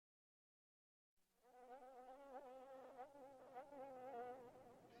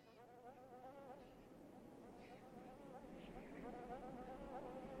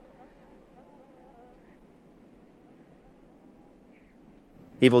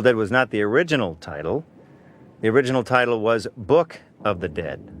Evil Dead was not the original title. The original title was Book of the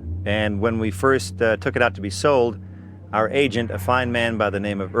Dead. And when we first took it out to be sold, our agent, a fine man by the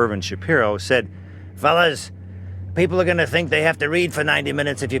name of Irvin Shapiro, said, "Fellas, people are going to think they have to read for 90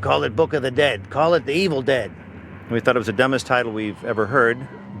 minutes if you call it Book of the Dead. Call it The Evil Dead." We thought it was the dumbest title we've ever heard,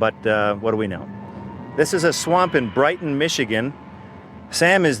 but what do we know? This is a swamp in Brighton, Michigan.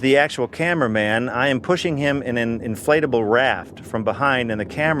 Sam is the actual cameraman. I am pushing him in an inflatable raft from behind, and the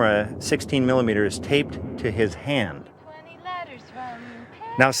camera, 16 millimeters, taped to his hand.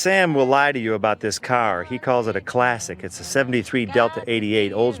 Now, Sam will lie to you about this car. He calls it a classic. It's a 73 Delta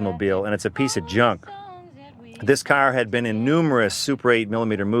 88 Oldsmobile, and it's a piece of junk. This car had been in numerous Super 8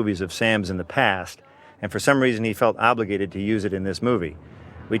 millimeter movies of Sam's in the past, and for some reason he felt obligated to use it in this movie.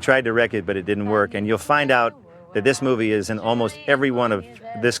 We tried to wreck it, but it didn't work, and you'll find out that this movie is in almost every one of,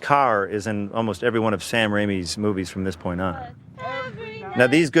 this car is in almost every one of Sam Raimi's movies from this point on. Now,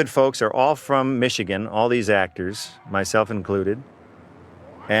 these good folks are all from Michigan, all these actors, myself included,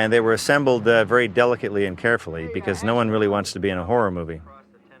 and they were assembled very delicately and carefully because no one really wants to be in a horror movie.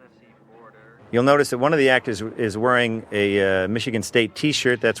 You'll notice that one of the actors is wearing a Michigan State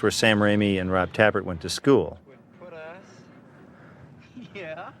t-shirt. That's where Sam Raimi and Rob Tapert went to school.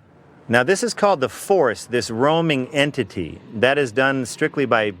 Now, this is called the Force, this roaming entity. That is done strictly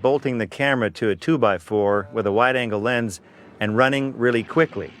by bolting the camera to a 2x4 with a wide-angle lens and running really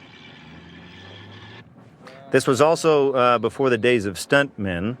quickly. This was also before the days of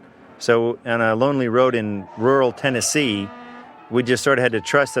stuntmen. So on a lonely road in rural Tennessee, we just sort of had to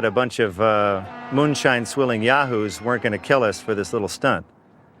trust that a bunch of moonshine-swilling yahoos weren't going to kill us for this little stunt.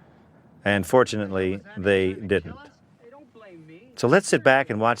 And fortunately, they didn't. So let's sit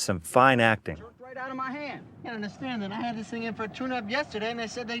back and watch some fine acting. Right out of my hand. I can't understand that. I had this thing in for a tune-up yesterday, and they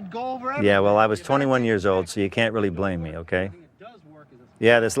said they'd go over everything. Yeah, well, I was 21 years old, so you can't really blame me, okay?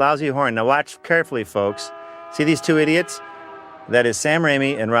 Yeah, this lousy horn. Now watch carefully, folks. See these two idiots? That is Sam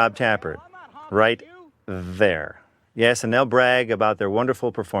Raimi and Rob Tapert. Right there. Yes, and they'll brag about their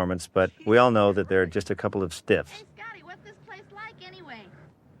wonderful performance, but we all know that they're just a couple of stiffs. Hey, Scotty, what's this place like anyway?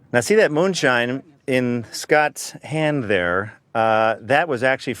 Now see that moonshine in Scott's hand there? That was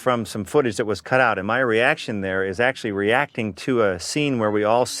actually from some footage that was cut out, and my reaction there is actually reacting to a scene where we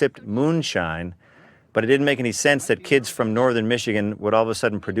all sipped moonshine, but it didn't make any sense that kids from northern Michigan would all of a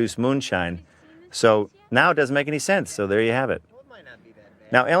sudden produce moonshine. So now it doesn't make any sense, so there you have it.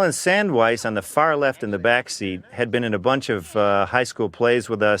 Now, Ellen Sandweiss on the far left in the back seat had been in a bunch of high school plays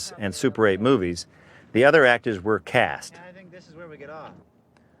with us and Super 8 movies. The other actors were cast. I think this is where we get off.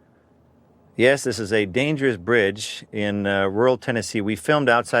 Yes, this is a dangerous bridge in rural Tennessee. We filmed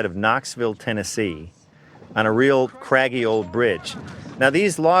outside of Knoxville, Tennessee, on a real craggy old bridge. Now,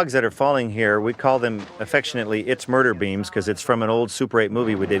 these logs that are falling here, we call them affectionately It's Murder beams because it's from an old Super 8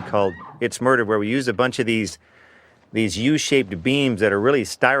 movie we did called It's Murder, where we used a bunch of these U-shaped beams that are really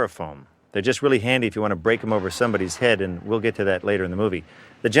styrofoam. They're just really handy if you want to break them over somebody's head, and we'll get to that later in the movie.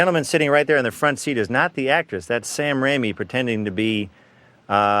 The gentleman sitting right there in the front seat is not the actress. That's Sam Raimi pretending to be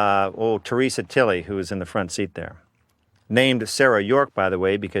Teresa Tilley, who is in the front seat there. Named Sarah York, by the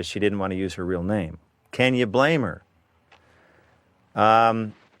way, because she didn't want to use her real name. Can you blame her?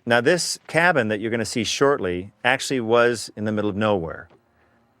 Now, this cabin that you're going to see shortly actually was in the middle of nowhere.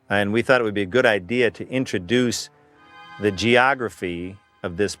 And we thought it would be a good idea to introduce the geography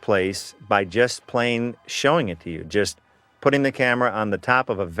of this place by just plain showing it to you. Just putting the camera on the top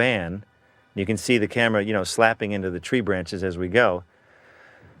of a van. You can see the camera, slapping into the tree branches as we go,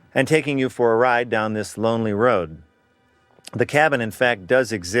 and taking you for a ride down this lonely road. The cabin, in fact,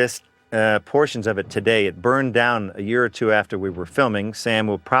 does exist, portions of it today. It burned down a year or two after we were filming. Sam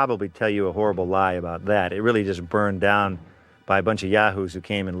will probably tell you a horrible lie about that. It really just burned down by a bunch of yahoos who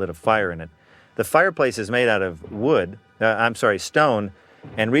came and lit a fire in it. The fireplace is made out of stone,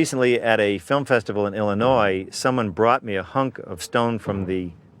 and recently at a film festival in Illinois, someone brought me a hunk of stone from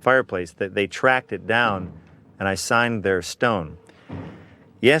the fireplace. That they tracked it down, and I signed their stone.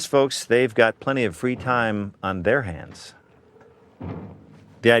 Yes, folks, they've got plenty of free time on their hands.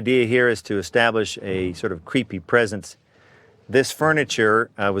 The idea here is to establish a sort of creepy presence. This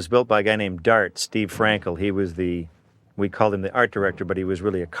furniture was built by a guy named Dart, Steve Frankel. He was we called him the art director, but he was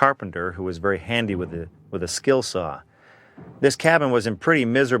really a carpenter who was very handy with a skill saw. This cabin was in pretty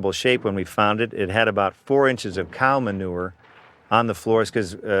miserable shape when we found it. It had about 4 inches of cow manure on the floors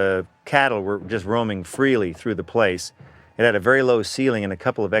because cattle were just roaming freely through the place. It had a very low ceiling and a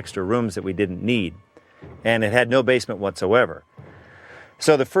couple of extra rooms that we didn't need. And it had no basement whatsoever.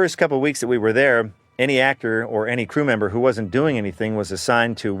 So the first couple of weeks that we were there, any actor or any crew member who wasn't doing anything was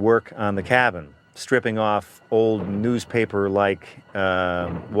assigned to work on the cabin. stripping off old newspaper-like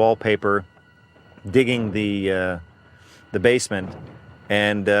wallpaper, digging the basement,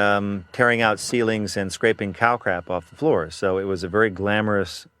 and tearing out ceilings and scraping cow crap off the floor. So it was a very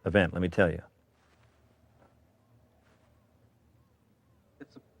glamorous event, let me tell you.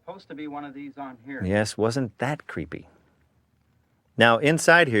 It's supposed to be one of these on here. Yes, wasn't that creepy? Now,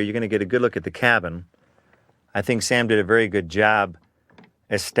 inside here, you're going to get a good look at the cabin. I think Sam did a very good job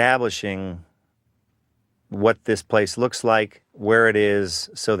establishing what this place looks like, where it is,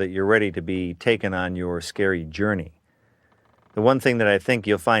 so that you're ready to be taken on your scary journey. The one thing that I think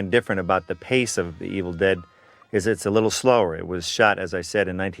you'll find different about the pace of The Evil Dead is it's a little slower. It was shot, as I said,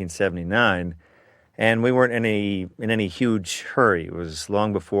 in 1979, and we weren't in any huge hurry. It was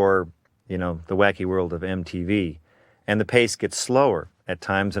long before, the wacky world of MTV. And the pace gets slower at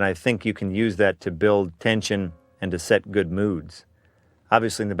times, and I think you can use that to build tension and to set good moods.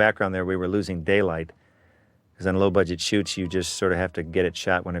 Obviously, in the background there, we were losing daylight, because on low-budget shoots, you just sort of have to get it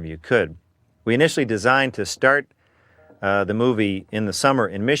shot whenever you could. We initially designed to start the movie in the summer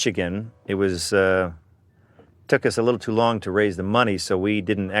in Michigan. It was took us a little too long to raise the money, so we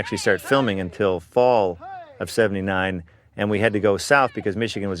didn't actually start filming until fall of '79, and we had to go south because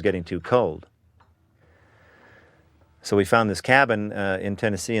Michigan was getting too cold. So we found this cabin in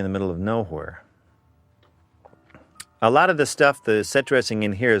Tennessee in the middle of nowhere. A lot of the stuff, the set dressing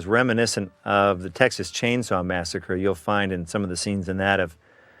in here is reminiscent of the Texas Chainsaw Massacre. You'll find in some of the scenes in that of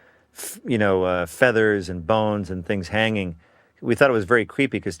feathers and bones and things hanging. We thought it was very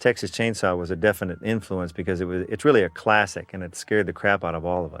creepy because Texas Chainsaw was a definite influence because it's really a classic and it scared the crap out of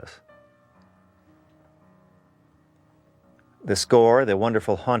all of us. The score, the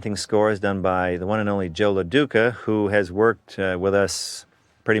wonderful haunting score, is done by the one and only Joe LaDuca, who has worked with us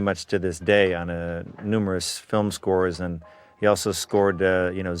pretty much to this day on numerous film scores, and he also scored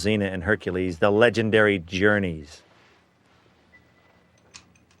Xena and Hercules, the legendary journeys.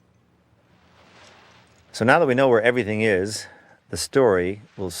 So now that we know where everything is, the story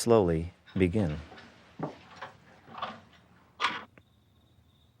will slowly begin.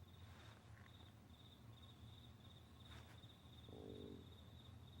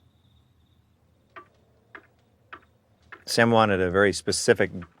 Sam wanted a very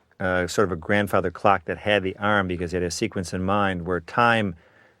specific sort of a grandfather clock that had the arm because he had a sequence in mind where time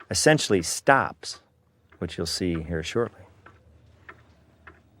essentially stops, which you'll see here shortly.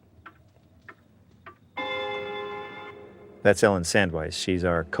 That's Ellen Sandweiss. She's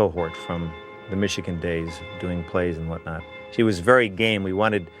our cohort from the Michigan days, doing plays and whatnot. She was very game. We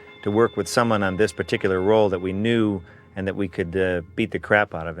wanted to work with someone on this particular role that we knew and that we could beat the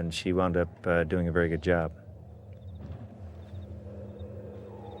crap out of, and she wound up doing a very good job.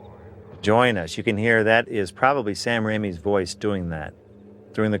 Join us. You can hear that is probably Sam Raimi's voice doing that.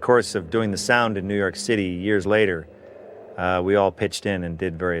 During the course of doing the sound in New York City years later, we all pitched in and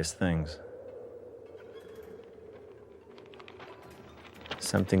did various things.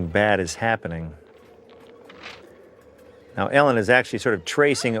 Something bad is happening. Now, Ellen is actually sort of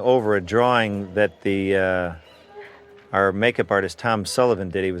tracing over a drawing that our makeup artist, Tom Sullivan,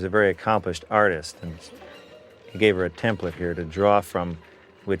 did. He was a very accomplished artist, and he gave her a template here to draw from,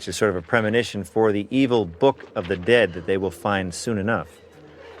 which is sort of a premonition for the evil Book of the Dead that they will find soon enough.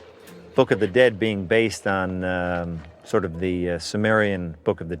 Book of the Dead being based on sort of the Sumerian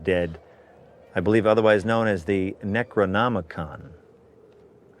Book of the Dead, I believe otherwise known as the Necronomicon.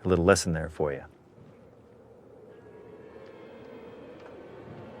 A little lesson there for you.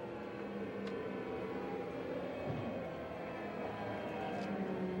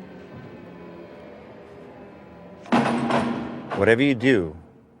 Whatever you do,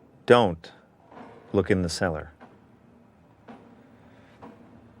 don't look in the cellar.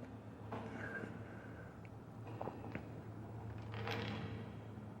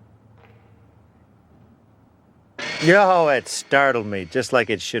 Yo, it startled me, just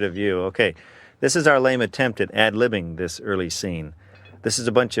like it should have you. Okay, this is our lame attempt at ad-libbing this early scene. This is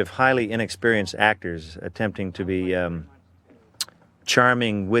a bunch of highly inexperienced actors attempting to be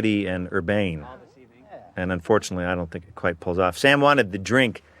charming, witty, and urbane. And unfortunately, I don't think it quite pulls off. Sam wanted the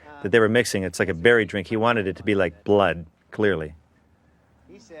drink that they were mixing. It's like a berry drink. He wanted it to be like blood, clearly.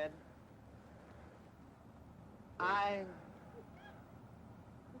 He said,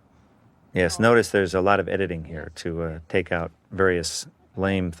 Yes, notice there's a lot of editing here to take out various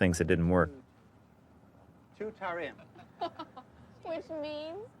lame things that didn't work. Which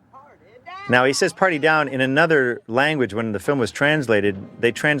means? Now, he says party down in another language. When the film was translated,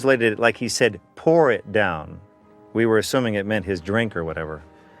 they translated it like he said, pour it down. We were assuming it meant his drink or whatever.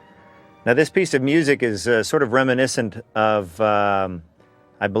 Now, this piece of music is sort of reminiscent of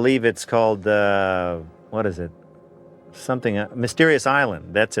I believe it's called, what is it? Something, Mysterious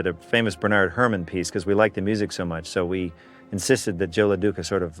Island. That's it, a famous Bernard Herrmann piece, because we like the music so much. So we insisted that Joe LaDuca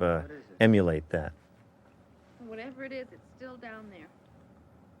sort of emulate that. Whatever it is, it's still down there.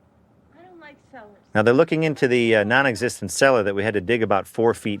 I don't like cellars. Now they're looking into the non-existent cellar that we had to dig about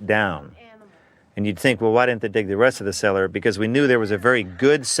 4 feet down. And you'd think, well, why didn't they dig the rest of the cellar? Because we knew there was a very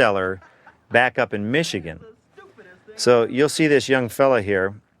good cellar back up in Michigan. So you'll see this young fella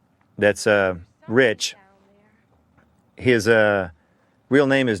here that's Rich. His real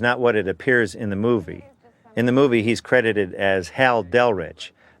name is not what it appears in the movie. In the movie, he's credited as Hal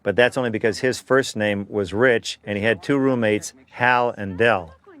Delrich, but that's only because his first name was Rich, and he had 2 roommates, Hal and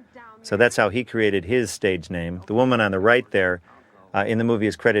Del. So that's how he created his stage name. The woman on the right there in the movie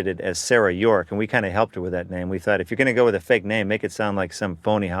is credited as Sarah York, and we kind of helped her with that name. We thought, if you're going to go with a fake name, make it sound like some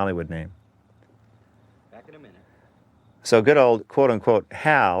phony Hollywood name. Back in a minute. So good old quote-unquote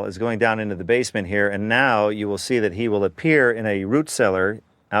Hal is going down into the basement here, and now you will see that he will appear in a root cellar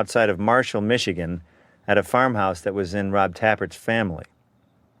outside of Marshall, Michigan, at a farmhouse that was in Rob Tapert's family.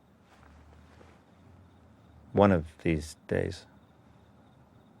 One of these days.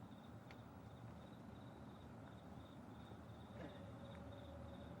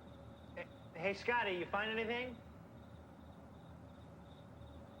 Hey, Scotty, you find anything?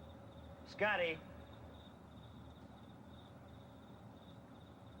 Scotty?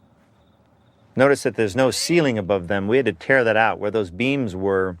 Notice that there's no ceiling above them. We had to tear that out. Where those beams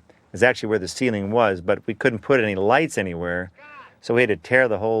were is actually where the ceiling was, but we couldn't put any lights anywhere, so we had to tear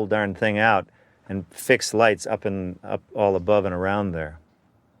the whole darn thing out and fix lights up all above and around there.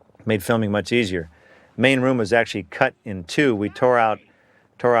 Made filming much easier. Main room was actually cut in 2. We tore out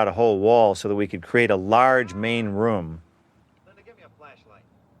a whole wall so that we could create a large main room. Linda, give me a flashlight.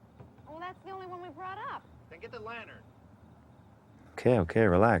 Well, that's the only one we brought up. Then get the lantern. Okay,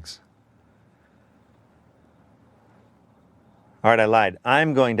 relax. All right, I lied.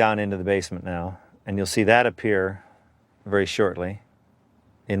 I'm going down into the basement now, and you'll see that appear very shortly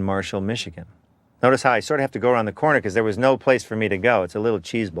in Marshall, Michigan. Notice how I sort of have to go around the corner because there was no place for me to go. It's a little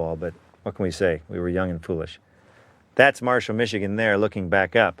cheese ball, but what can we say? We were young and foolish. That's Marshall, Michigan there, looking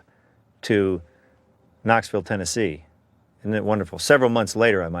back up to Knoxville, Tennessee. Isn't it wonderful? Several months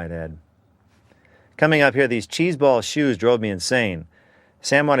later, I might add. Coming up here, these cheese ball shoes drove me insane.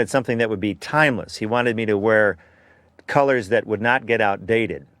 Sam wanted something that would be timeless. He wanted me to wear colors that would not get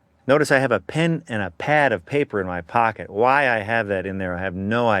outdated. Notice I have a pen and a pad of paper in my pocket. Why I have that in there, I have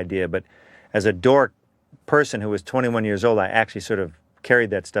no idea. But as a dork person who was 21 years old, I actually sort of carried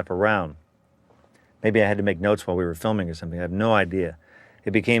that stuff around. Maybe I had to make notes while we were filming or something. I have no idea.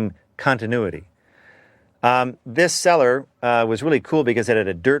 It became continuity. This cellar was really cool because it had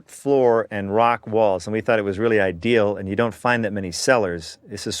a dirt floor and rock walls, and we thought it was really ideal, and you don't find that many cellars.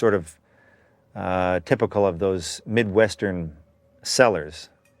 This is sort of typical of those Midwestern cellars.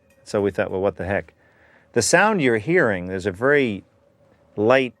 So we thought, well, what the heck? The sound you're hearing, there's a very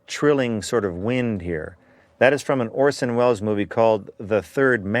light, trilling sort of wind here. That is from an Orson Welles movie called The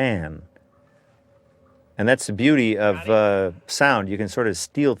Third Man. And that's the beauty of sound. You can sort of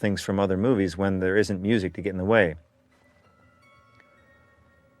steal things from other movies when there isn't music to get in the way.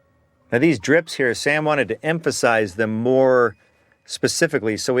 Now these drips here, Sam wanted to emphasize them more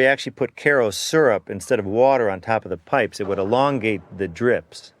specifically, so we actually put Caro syrup instead of water on top of the pipes. It would elongate the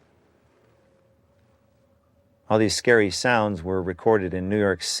drips. All these scary sounds were recorded in New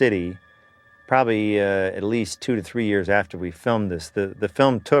York City, probably at least 2 to 3 years after we filmed this. The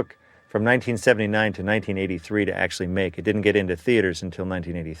film took from 1979 to 1983 to actually make. It didn't get into theaters until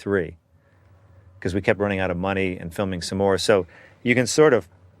 1983 because we kept running out of money and filming some more. So you can sort of,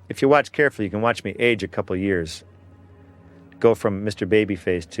 if you watch carefully, you can watch me age a couple years, go from Mr.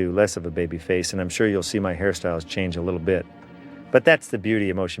 Babyface to less of a babyface, and I'm sure you'll see my hairstyles change a little bit. But that's the beauty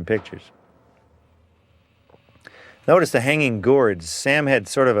of motion pictures. Notice the hanging gourds. Sam had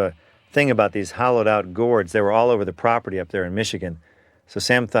sort of a thing about these hollowed out gourds. They were all over the property up there in Michigan. So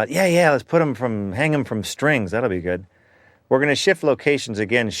Sam thought, yeah, let's hang them from strings. That'll be good. We're going to shift locations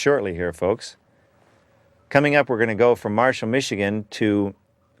again shortly here, folks. Coming up, we're going to go from Marshall, Michigan to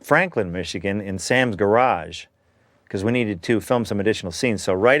Franklin, Michigan in Sam's garage because we needed to film some additional scenes.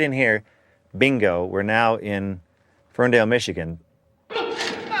 So right in here, bingo, we're now in Ferndale, Michigan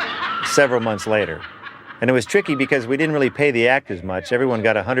several months later. And it was tricky because we didn't really pay the actors much. Everyone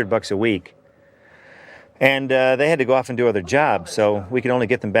got $100 a week. And they had to go off and do other jobs, so we could only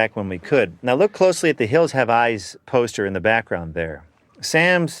get them back when we could. Now look closely at the Hills Have Eyes poster in the background there.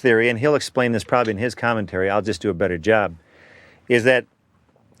 Sam's theory, and he'll explain this probably in his commentary, I'll just do a better job, is that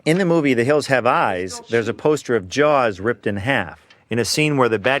in the movie The Hills Have Eyes, there's a poster of Jaws ripped in half. in a scene where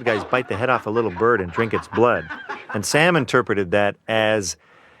the bad guys bite the head off a little bird and drink its blood. And Sam interpreted that as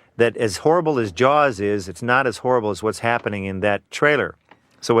horrible as Jaws is, it's not as horrible as what's happening in that trailer.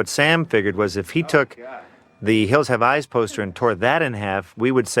 So what Sam figured was if he took the Hills Have Eyes poster and tore that in half,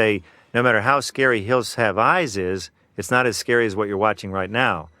 we would say no matter how scary Hills Have Eyes is, it's not as scary as what you're watching right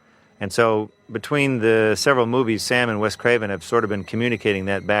now. And so between the several movies, Sam and Wes Craven have sort of been communicating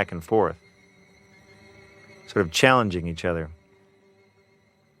that back and forth, sort of challenging each other.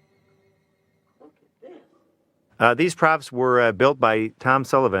 These props were built by Tom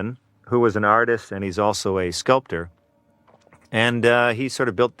Sullivan, who was an artist, and he's also a sculptor. And he sort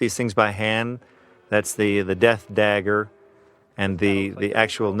of built these things by hand. That's the Death Dagger and the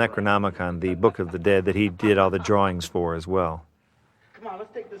actual Necronomicon, the Book of the Dead, that he did all the drawings for as well. Come on,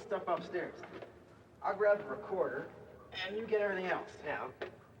 let's take this stuff upstairs. I'll grab the recorder, and you get everything else. Yeah.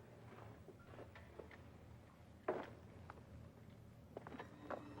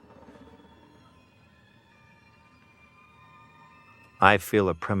 I feel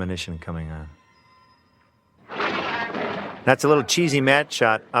a premonition coming on. That's a little cheesy matte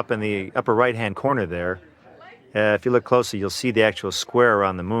shot up in the upper right-hand corner there. If you look closely, you'll see the actual square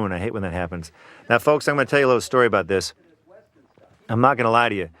around the moon. I hate when that happens. Now, folks, I'm going to tell you a little story about this. I'm not going to lie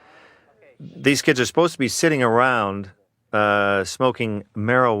to you. These kids are supposed to be sitting around smoking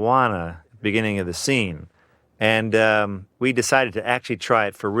marijuana at the beginning of the scene. And we decided to actually try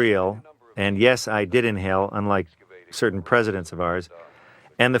it for real. And yes, I did inhale, unlike certain presidents of ours.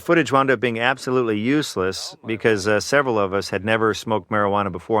 And the footage wound up being absolutely useless because several of us had never smoked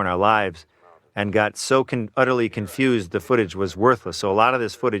marijuana before in our lives and got so utterly confused the footage was worthless. So a lot of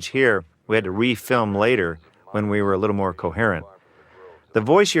this footage here we had to refilm later when we were a little more coherent. The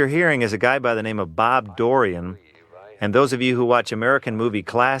voice you're hearing is a guy by the name of Bob Dorian, and those of you who watch American movie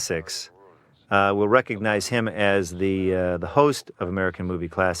classics will recognize him as the host of American movie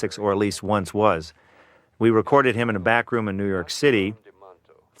classics, or at least once was. We recorded him in a back room in New York City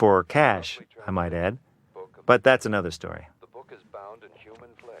for cash, I might add, but that's another story.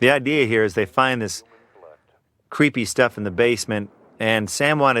 The idea here is they find this creepy stuff in the basement, and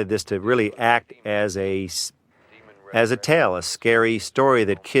Sam wanted this to really act as a tale, a scary story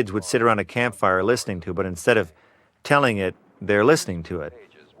that kids would sit around a campfire listening to, but instead of telling it, they're listening to it.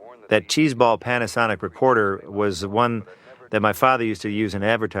 That cheeseball Panasonic recorder was one that my father used to use in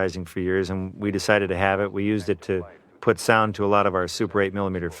advertising for years, and we decided to have it. We used it to put sound to a lot of our Super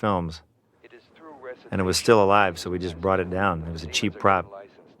 8mm films. And it was still alive, so we just brought it down. It was a cheap prop.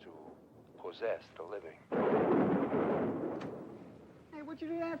 Hey, what'd you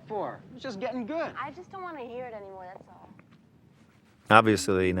do that for? It was just getting good. I just don't want to hear it anymore, that's all.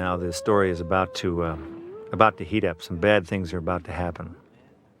 Obviously, now the story is about to heat up. Some bad things are about to happen.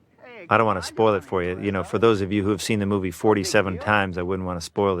 I don't want to spoil it for you. You know, for those of you who have seen the movie 47 times, I wouldn't want to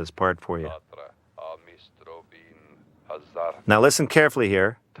spoil this part for you. Now listen carefully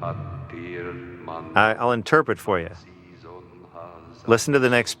here. I'll interpret for you. Listen to the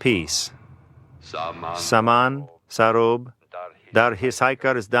next piece. Saman, Sarob, dar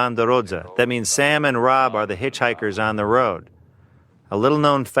hitchhikers dan dorodza. That means Sam and Rob are the hitchhikers on the road. A little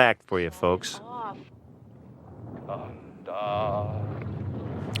known fact for you, folks.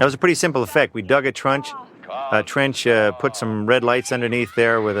 That was a pretty simple effect. We dug a trench, put some red lights underneath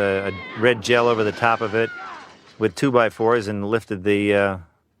there with a red gel over the top of it with 2x4s and lifted the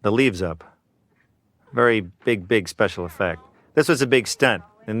leaves up. Very big special effect. This was a big stunt.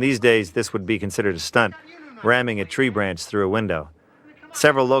 In these days, this would be considered a stunt, ramming a tree branch through a window.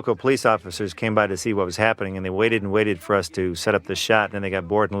 Several local police officers came by to see what was happening, and they waited and waited for us to set up the shot, and then they got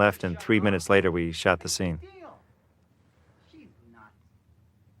bored and left, and 3 minutes later we shot the scene.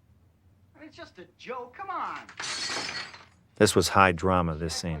 It's just a joke. Come on. This was high drama,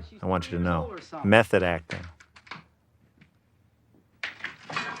 this scene. I want you to know. Method acting.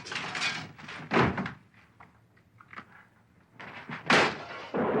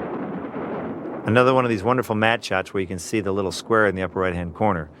 Another one of these wonderful matte shots where you can see the little square in the upper right-hand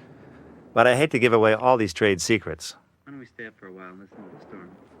corner. But I hate to give away all these trade secrets. Why don't we stay up for a while and listen to the storm?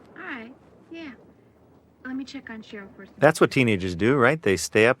 All right, yeah. Let me check on Cheryl first. That's what teenagers do, right? They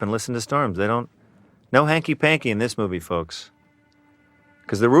stay up and listen to storms. They don't... No hanky-panky in this movie, folks.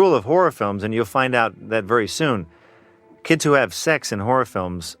 Because the rule of horror films, and you'll find out that very soon, kids who have sex in horror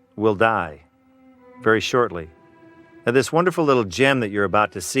films will die very shortly. Now, this wonderful little gem that you're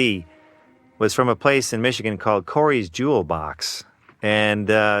about to see was from a place in Michigan called Corey's Jewel Box. And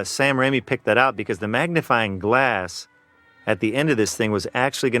Sam Raimi picked that out because the magnifying glass at the end of this thing was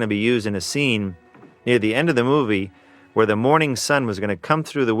actually going to be used in a scene near the end of the movie where the morning sun was going to come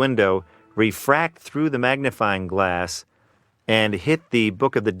through the window, refract through the magnifying glass, and hit the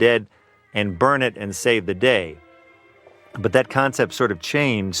Book of the Dead and burn it and save the day. But that concept sort of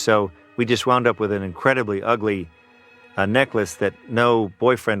changed, so we just wound up with an incredibly ugly necklace that no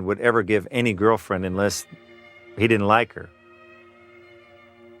boyfriend would ever give any girlfriend unless he didn't like her.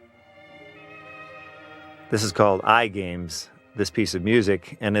 This is called Eye Games, this piece of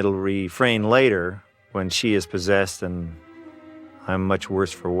music, and it'll refrain later when she is possessed and I'm much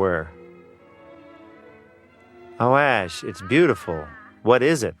worse for wear. Oh, Ash, it's beautiful. What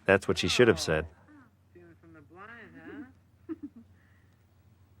is it? That's what she should have said. From the blind, huh?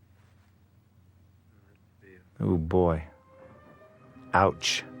 Oh, boy.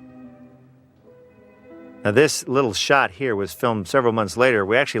 Ouch. Now, this little shot here was filmed several months later.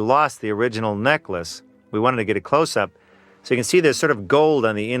 We actually lost the original necklace. We wanted to get a close-up. So you can see there's sort of gold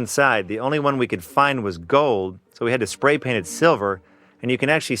on the inside. The only one we could find was gold, so we had to spray paint it silver. And you can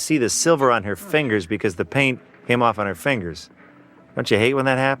actually see the silver on her fingers because the paint came off on her fingers. Don't you hate when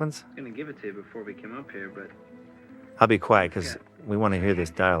that happens? I was going to give it to you before we came up here, but... I'll be quiet because we want to hear this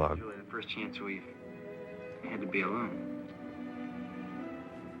dialogue. It's really the first chance we've had to be alone.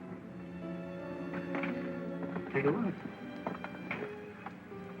 Take a look.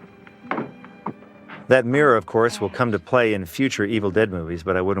 That mirror, of course, will come to play in future Evil Dead movies,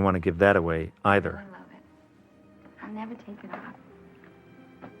 but I wouldn't want to give that away either. I love it. I'll never take it off.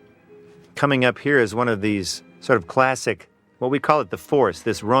 Coming up here is one of these sort of classic, what we call it the Force,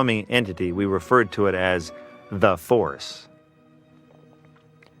 this roaming entity. We referred to it as the Force.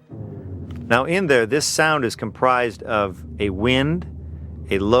 Now in there, this sound is comprised of a wind,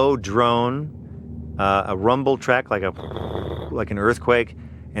 a low drone, a rumble track like an earthquake,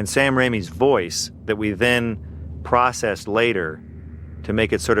 and Sam Raimi's voice that we then processed later to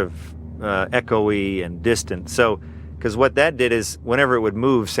make it sort of echoey and distant. So, because what that did is whenever it would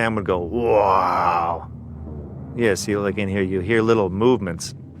move, Sam would go, wow. Yes, you like in here, you hear little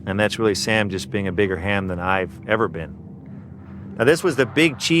movements, and that's really Sam just being a bigger ham than I've ever been. Now, this was the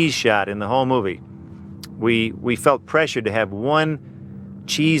big cheese shot in the whole movie. We felt pressured to have one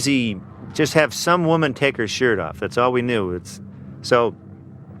cheesy, just have some woman take her shirt off. That's all we knew. So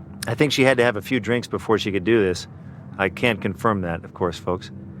I think she had to have a few drinks before she could do this. I can't confirm that, of course,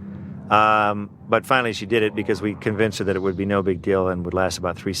 folks. But finally she did it because we convinced her that it would be no big deal and would last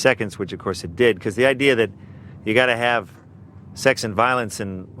about 3 seconds, which of course it did. Because the idea that you got to have sex and violence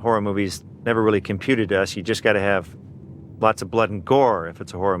in horror movies never really computed to us. You just got to have lots of blood and gore if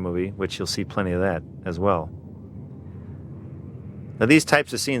it's a horror movie, which you'll see plenty of that as well. Now, these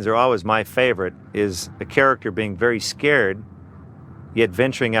types of scenes are always my favorite, is a character being very scared, yet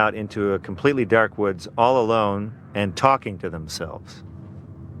venturing out into a completely dark woods all alone and talking to themselves.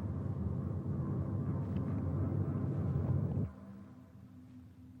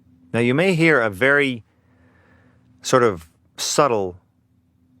 Now, you may hear a very sort of subtle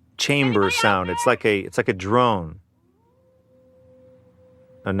chamber sound. It's like a drone.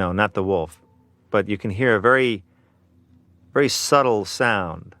 Oh, no, not the wolf. But you can hear a very, very subtle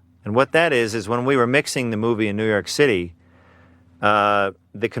sound. And what that is when we were mixing the movie in New York City,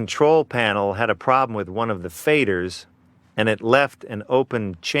 the control panel had a problem with one of the faders, and it left an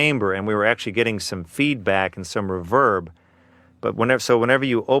open chamber, and we were actually getting some feedback and some reverb. But whenever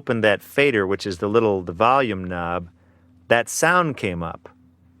you opened that fader, which is the volume knob, that sound came up.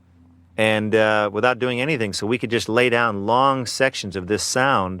 And without doing anything, so we could just lay down long sections of this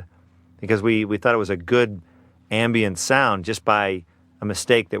sound because we thought it was a good ambient sound just by a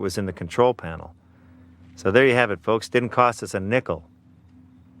mistake that was in the control panel. So there you have it, folks. Didn't cost us a nickel.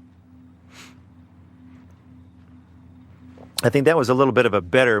 I think that was a little bit of a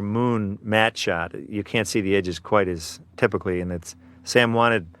better moon matte shot. You can't see the edges quite as typically, and Sam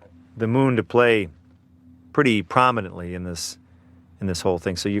wanted the moon to play pretty prominently in this whole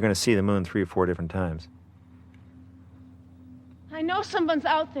thing. So you're going to see the moon 3 or 4 different times. I know someone's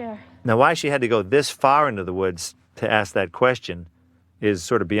out there. Now, why she had to go this far into the woods to ask that question is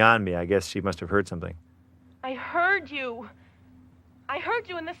sort of beyond me. I guess she must have heard something. I heard you. I heard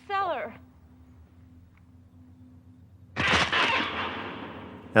you in the cellar.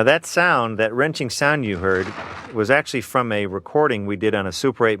 Now that sound, that wrenching sound you heard, was actually from a recording we did on a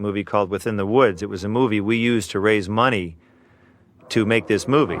Super 8 movie called Within the Woods. It was a movie we used to raise money to make this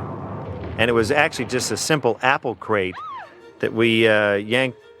movie. And it was actually just a simple apple crate that we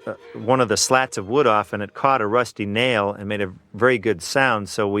yanked one of the slats of wood off, and it caught a rusty nail and made a very good sound,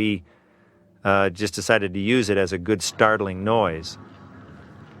 so we just decided to use it as a good startling noise.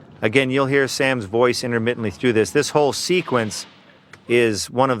 Again, you'll hear Sam's voice intermittently through this. This whole sequence is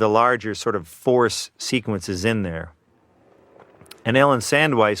one of the larger sort of Force sequences in there. And Ellen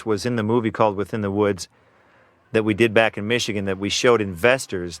Sandweiss was in the movie called Within the Woods, that we did back in Michigan that we showed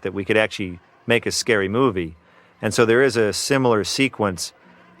investors that we could actually make a scary movie. And so there is a similar sequence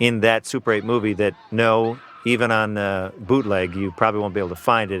in that Super 8 movie that, no, even on bootleg, you probably won't be able to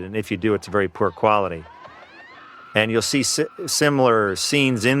find it. And if you do, it's very poor quality. And you'll see similar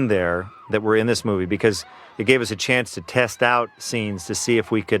scenes in there that were in this movie because it gave us a chance to test out scenes to see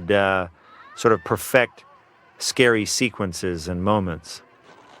if we could sort of perfect scary sequences and moments.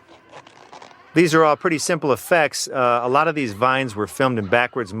 These are all pretty simple effects. A lot of these vines were filmed in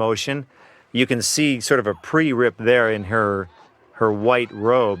backwards motion. You can see sort of a pre-rip there in her white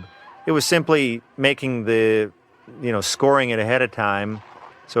robe. It was simply making scoring it ahead of time,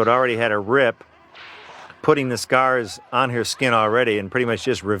 so it already had a rip, putting the scars on her skin already and pretty much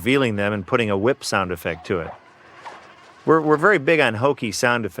just revealing them and putting a whip sound effect to it. We're very big on hokey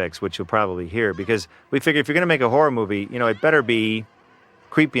sound effects, which you'll probably hear, because we figure if you're going to make a horror movie, it better be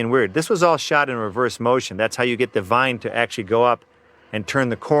creepy and weird. This was all shot in reverse motion. That's how you get the vine to actually go up and turn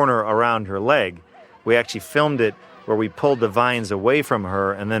the corner around her leg. We actually filmed it where we pulled the vines away from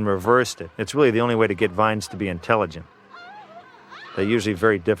her and then reversed it. It's really the only way to get vines to be intelligent. They're usually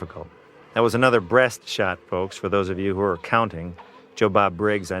very difficult. That was another breast shot, folks, for those of you who are counting. Joe Bob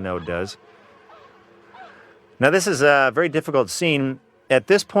Briggs, I know, does. Now, this is a very difficult scene. At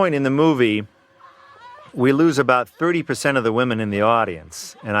this point in the movie, we lose about 30% of the women in the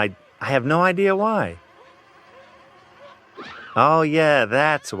audience, and I have no idea why. Oh, yeah,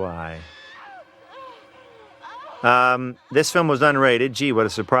 that's why. This film was unrated. Gee, what a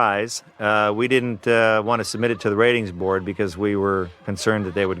surprise. We didn't want to submit it to the ratings board because we were concerned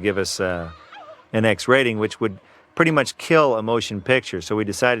that they would give us an X rating, which would pretty much kill a motion picture. So we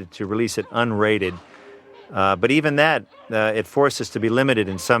decided to release it unrated. But even that, it forced us to be limited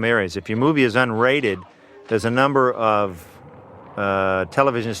in some areas. If your movie is unrated, there's a number of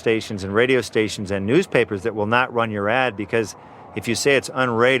television stations and radio stations and newspapers that will not run your ad because if you say it's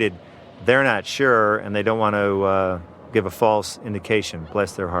unrated, they're not sure and they don't want to give a false indication.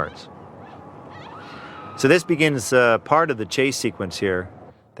 Bless their hearts. So this begins part of the chase sequence here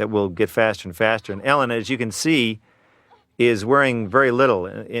that will get faster and faster. And Ellen, as you can see, is wearing very little.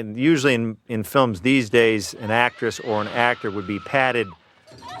 And usually in films these days, an actress or an actor would be padded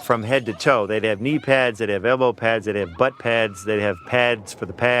from head to toe. They'd have knee pads, they'd have elbow pads, they'd have butt pads, they'd have pads for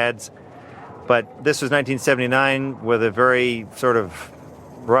the pads. But this was 1979 with a very sort of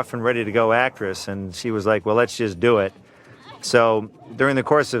rough and ready to go actress, and she was like, well, let's just do it. So during the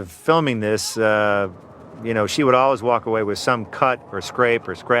course of filming this, she would always walk away with some cut or scrape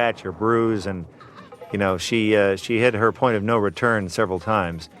or scratch or bruise, and she hit her point of no return several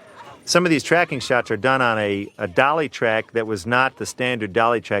times. Some of these tracking shots are done on a dolly track that was not the standard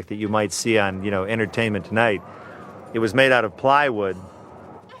dolly track that you might see on, Entertainment Tonight. It was made out of plywood,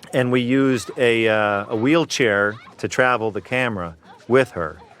 and we used a wheelchair to travel the camera with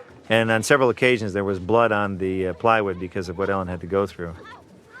her. And on several occasions there was blood on the plywood because of what Ellen had to go through.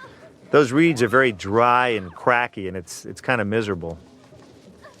 Those reeds are very dry and cracky, and it's kind of miserable.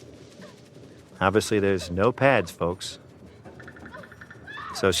 Obviously, there's no pads, folks.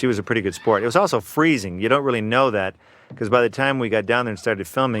 So she was a pretty good sport. It was also freezing. You don't really know that because by the time we got down there and started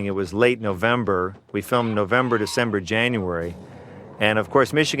filming, it was late November. We filmed November, December, January. And, of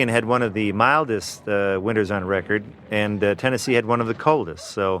course, Michigan had one of the mildest winters on record, and Tennessee had one of the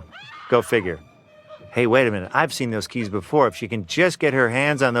coldest. So go figure. Hey, wait a minute. I've seen those keys before. If she can just get her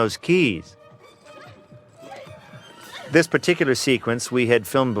hands on those keys. This particular sequence we had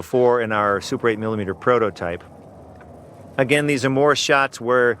filmed before in our Super 8mm prototype. Again, these are more shots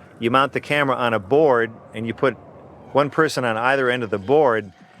where you mount the camera on a board and you put one person on either end of the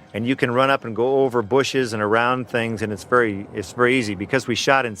board and you can run up and go over bushes and around things, and it's very easy. Because we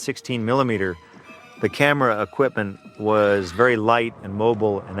shot in 16mm, the camera equipment was very light and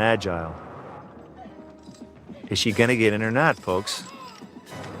mobile and agile. Is she going to get in or not, folks?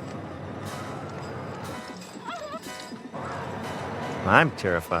 I'm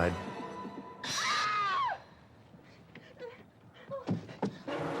terrified.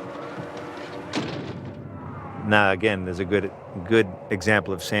 Now, again, there's a good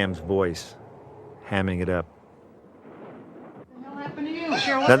example of Sam's voice, hamming it up.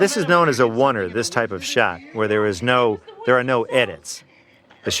 Now, this is known as a oneer, this type of shot, where there are no edits.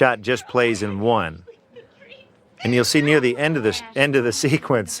 The shot just plays in one. And you'll see near the end of the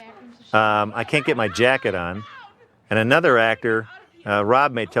sequence, I can't get my jacket on, and another actor.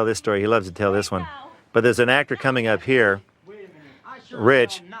 Rob may tell this story. He loves to tell this one. But there's an actor coming up here,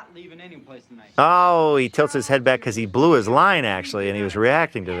 Rich. Oh, he tilts his head back because he blew his line, actually, and he was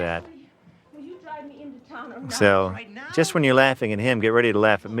reacting to that. Will you drive me into town or So just when you're laughing at him, get ready to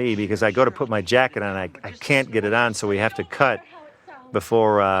laugh at me because I go to put my jacket on. I can't get it on, so we have to cut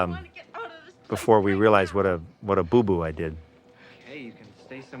before we realize what a boo-boo I did. Hey, you can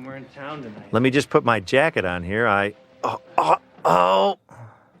stay somewhere in town tonight. Let me just put my jacket on here. Oh.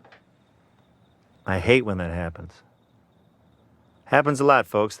 I hate when that happens. Happens a lot,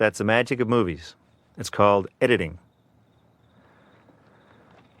 folks. That's the magic of movies. It's called editing.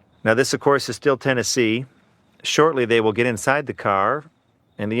 Now, this, of course, is still Tennessee. Shortly, they will get inside the car,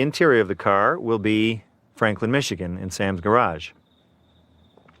 and the interior of the car will be Franklin, Michigan, in Sam's garage.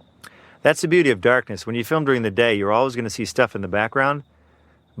 That's the beauty of darkness. When you film during the day, you're always going to see stuff in the background,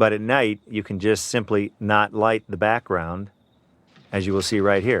 but at night, you can just simply not light the background, as you will see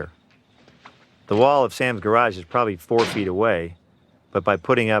right here. The wall of Sam's garage is probably 4 feet away, but by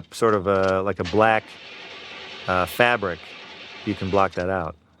putting up sort of like a black fabric, you can block that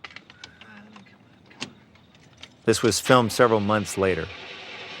out. This was filmed several months later,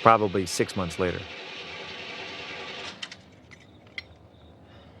 probably 6 months later.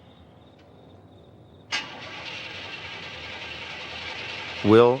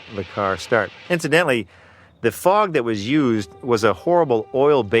 Will the car start? Incidentally, the fog that was used was a horrible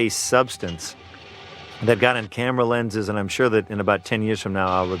oil-based substance that got in camera lenses, and I'm sure that in about 10 years from now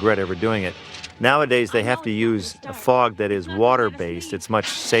I'll regret ever doing it. Nowadays they have to use a fog that is water-based. It's much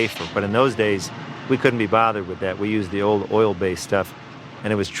safer, but in those days we couldn't be bothered with that. We used the old oil-based stuff,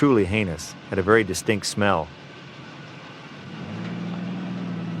 and it was truly heinous. It had a very distinct smell.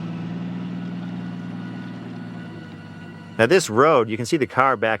 Now this road, you can see the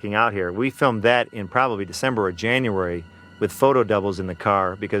car backing out here. We filmed that in probably December or January with photo doubles in the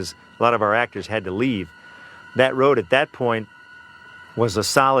car because a lot of our actors had to leave. That road at that point was a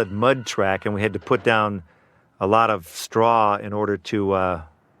solid mud track, and we had to put down a lot of straw in order to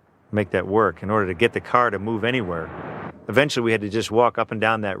make that work, in order to get the car to move anywhere. Eventually we had to just walk up and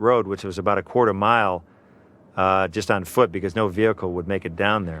down that road, which was about a quarter mile, just on foot because no vehicle would make it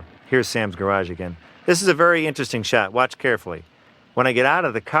down there. Here's Sam's garage again. This is a very interesting shot. Watch carefully. When I get out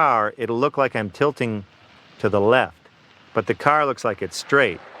of the car, it'll look like I'm tilting to the left, but the car looks like it's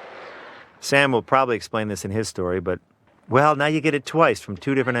straight. Sam will probably explain this in his story, but, well, now you get it twice from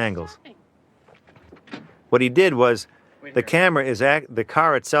two different angles. What he did was, the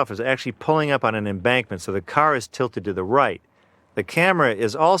car itself is actually pulling up on an embankment, so the car is tilted to the right. The camera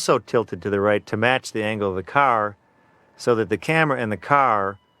is also tilted to the right to match the angle of the car, so that the camera and the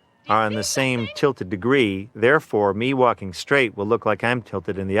car are on the same tilted degree. Therefore, me walking straight will look like I'm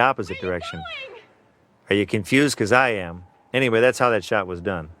tilted in the opposite direction. Are you confused? Because I am. Anyway, that's how that shot was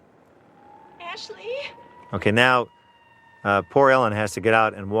done. Ashley? Okay, now poor Ellen has to get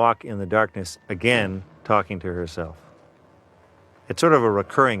out and walk in the darkness again, talking to herself. It's sort of a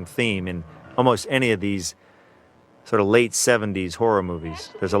recurring theme in almost any of these sort of late 70s horror movies.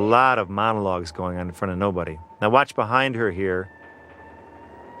 There's a lot of monologues going on in front of nobody. Now watch behind her here.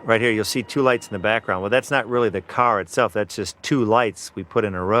 Right here, you'll see two lights in the background. Well, that's not really the car itself. That's just two lights we put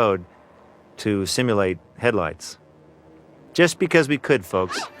in a road to simulate headlights. Just because we could,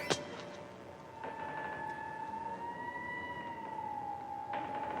 folks.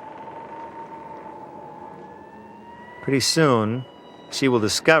 Pretty soon, she will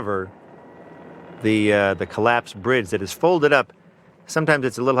discover the collapsed bridge that is folded up. Sometimes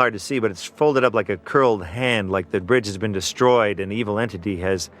it's a little hard to see, but it's folded up like a curled hand, like the bridge has been destroyed. An evil entity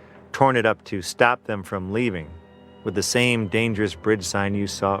has torn it up to stop them from leaving, with the same dangerous bridge sign you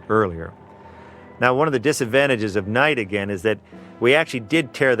saw earlier. Now, one of the disadvantages of night, again, is that we actually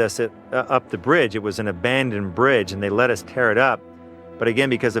did tear this up the bridge. It was an abandoned bridge, and they let us tear it up. But again,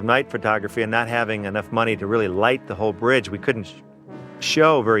 because of night photography and not having enough money to really light the whole bridge, we couldn't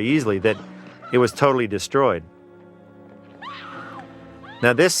show very easily that it was totally destroyed.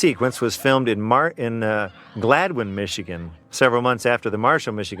 Now, this sequence was filmed in Gladwin, Michigan, several months after the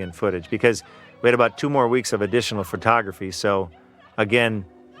Marshall, Michigan footage, because we had about 2 more weeks of additional photography. So, again,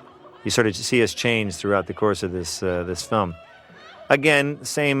 you sort of see us change throughout the course of this film. Again,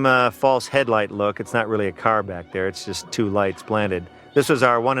 same false headlight look. It's not really a car back there. It's just two lights blended. This was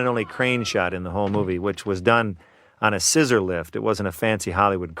our one and only crane shot in the whole movie, which was done on a scissor lift. It wasn't a fancy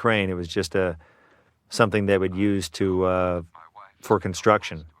Hollywood crane. It was just something they would use for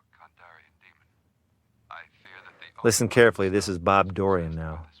construction. Listen carefully. This is Bob Dorian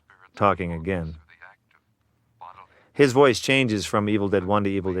now, talking again. His voice changes from Evil Dead 1 to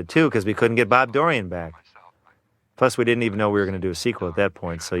Evil Dead 2 because we couldn't get Bob Dorian back. Plus, we didn't even know we were going to do a sequel at that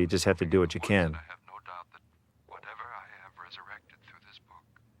point, so you just have to do what you can.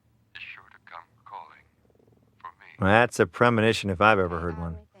 Well, that's a premonition if I've ever heard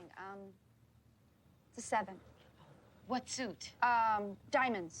one. a 7. What suit?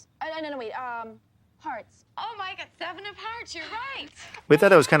 Diamonds. No, wait. Hearts. Oh my God, 7 of hearts. You're right. We thought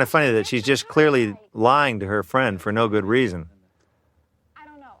that was kind of funny that she's just clearly lying to her friend for no good reason. I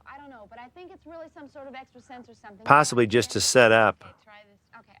don't know, but I think it's really some sort of extra sense or something. Possibly just to set up Try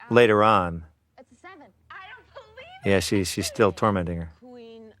this. Okay, later on. it's a 7. I don't believe it. Yeah, she's still tormenting her.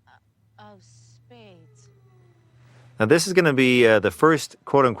 Queen of Spades. Now, this is going to be the first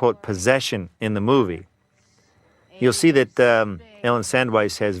quote-unquote possession in the movie. You'll see that Ellen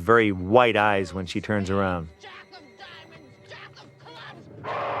Sandweiss has very white eyes when she turns around.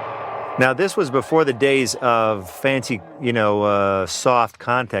 Now, this was before the days of fancy, soft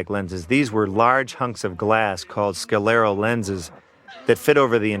contact lenses. These were large hunks of glass called sclero lenses that fit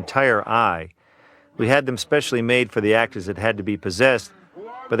over the entire eye. We had them specially made for the actors that had to be possessed,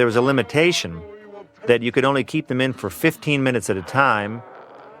 but there was a limitation that you could only keep them in for 15 minutes at a time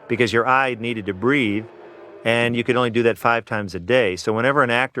because your eye needed to breathe, and you could only do that 5 times a day. So whenever an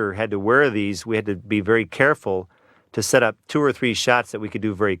actor had to wear these, we had to be very careful to set up 2 or 3 shots that we could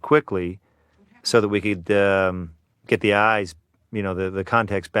do very quickly so that we could get the eyes, the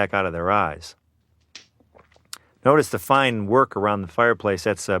contacts back out of their eyes. Notice the fine work around the fireplace.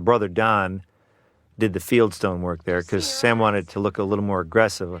 That's Brother Don did the fieldstone work there because Sam wanted it to look a little more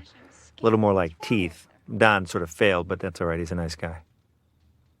aggressive, a little more like teeth. Don sort of failed, but that's all right. He's a nice guy.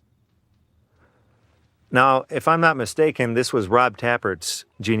 Now, if I'm not mistaken, this was Rob Tapert's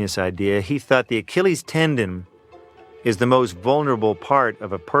genius idea. He thought the Achilles tendon is the most vulnerable part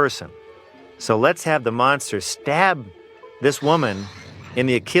of a person. So let's have the monster stab this woman in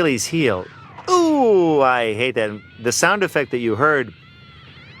the Achilles heel. Ooh, I hate that. The sound effect that you heard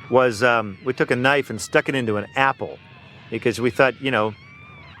was we took a knife and stuck it into an apple because we thought,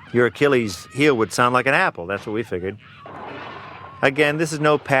 your Achilles heel would sound like an apple. That's what we figured. Again, this is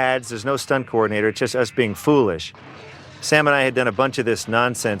no pads, there's no stunt coordinator, it's just us being foolish. Sam and I had done a bunch of this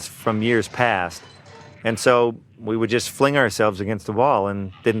nonsense from years past, and so we would just fling ourselves against the wall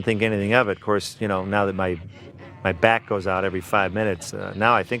and didn't think anything of it. Of course, now that my back goes out every 5 minutes,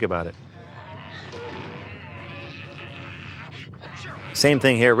 now I think about it. Same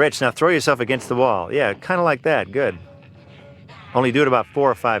thing here, Rich. Now throw yourself against the wall. Yeah, kind of like that, good. Only do it about 4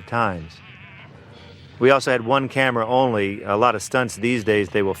 or 5 times. We also had 1 camera only. A lot of stunts these days,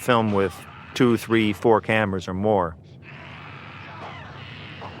 they will film with 2, 3, 4 cameras or more.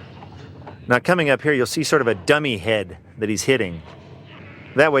 Now coming up here, you'll see sort of a dummy head that he's hitting.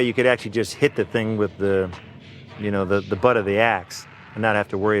 That way you could actually just hit the thing with the butt of the axe and not have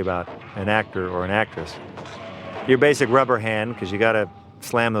to worry about an actor or an actress. Your basic rubber hand, because you got to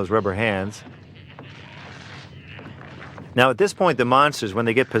slam those rubber hands. Now at this point, the monsters, when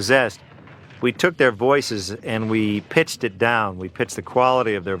they get possessed, we took their voices and we pitched it down. We pitched the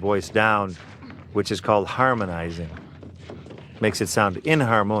quality of their voice down, which is called harmonizing. Makes it sound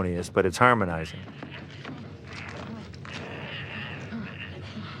inharmonious, but it's harmonizing.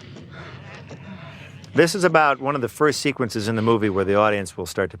 This is about one of the first sequences in the movie where the audience will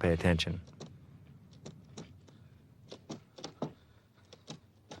start to pay attention.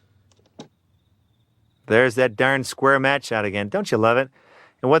 There's that darn square match shot again. Don't you love it?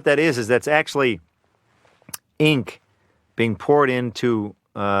 And what that is that's actually ink being poured into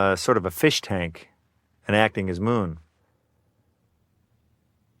sort of a fish tank and acting as moon.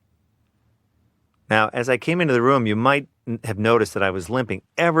 Now, as I came into the room, you might have noticed that I was limping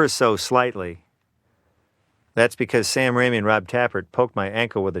ever so slightly. That's because Sam Raimi and Rob Tapert poked my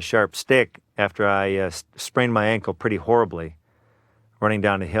ankle with a sharp stick after I sprained my ankle pretty horribly, running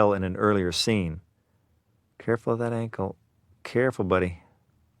down a hill in an earlier scene. Careful of that ankle. Careful, buddy.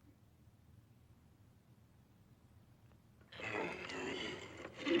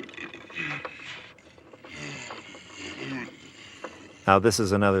 Now, this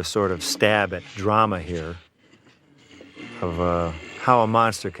is another sort of stab at drama here of how a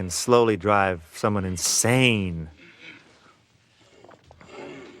monster can slowly drive someone insane.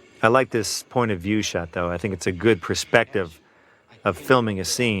 I like this point of view shot, though. I think it's a good perspective of filming a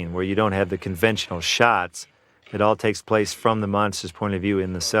scene where you don't have the conventional shots. It all takes place from the monster's point of view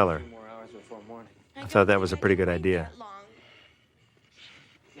in the cellar. I thought that was a pretty good idea.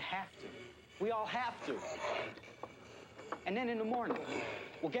 You have to. We all have to. And then in the morning,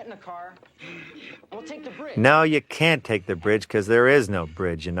 we'll get in the car, and we'll take the bridge. No, you can't take the bridge because there is no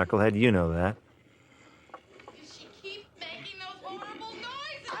bridge, you knucklehead. You know that. She keeps making those horrible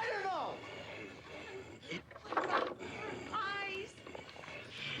noises. I don't know. Eyes.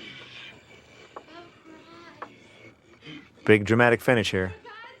 Big dramatic finish here. For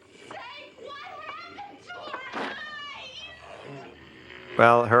God's sake, what happened to her eyes?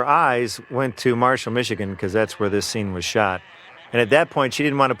 Well, her eyes went to Marshall, Michigan, because that's where this scene was shot. And at that point, she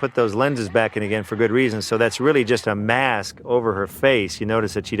didn't want to put those lenses back in again for good reason, so that's really just a mask over her face. You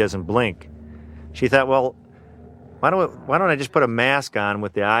notice that she doesn't blink. She thought, well, why don't I just put a mask on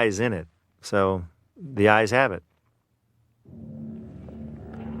with the eyes in it? So the eyes have it.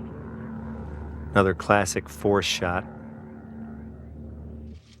 Another classic force shot.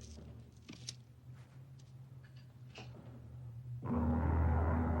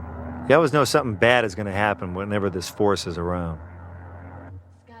 You always know something bad is going to happen whenever this force is around.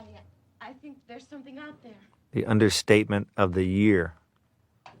 Scotty, I think there's something out there. The understatement of the year.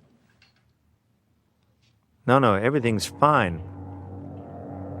 No, everything's fine.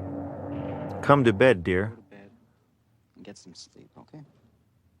 Come to bed, dear. Go to bed and get some sleep, okay?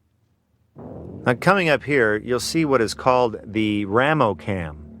 Now, coming up here, you'll see what is called the Ramo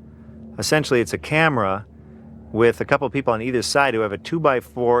cam. Essentially, it's a camera with a couple of people on either side who have a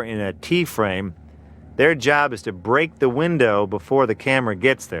 2x4 in a T-frame. Their job is to break the window before the camera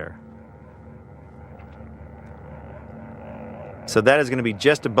gets there. So that is going to be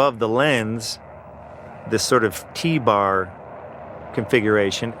just above the lens, this sort of T-bar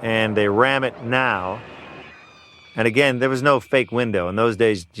configuration, and they ram it now. And again, there was no fake window. In those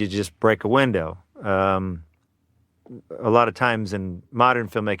days, you just break a window. A lot of times in modern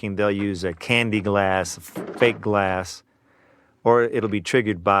filmmaking, they'll use a candy glass, fake glass, or it'll be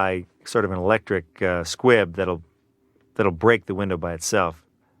triggered by sort of an electric squib that'll break the window by itself.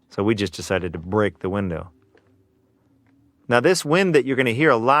 So we just decided to break the window. Now, this wind that you're going to hear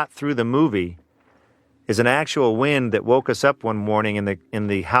a lot through the movie is an actual wind that woke us up one morning in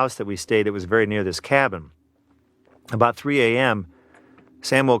the house that we stayed that was very near this cabin. About 3 a.m.,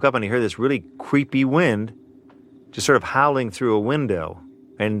 Sam woke up and he heard this really creepy wind just sort of howling through a window.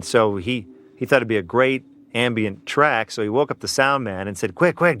 And so he thought it'd be a great ambient track, so he woke up the sound man and said,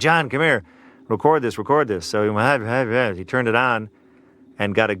 quick, John, come here, record this. So he turned it on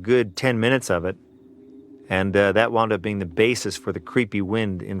and got a good 10 minutes of it, and that wound up being the basis for the creepy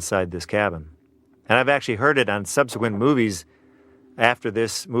wind inside this cabin. And I've actually heard it on subsequent movies after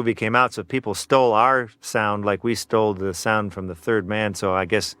this movie came out, so people stole our sound like we stole the sound from The Third Man, so I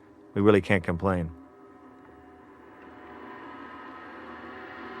guess we really can't complain.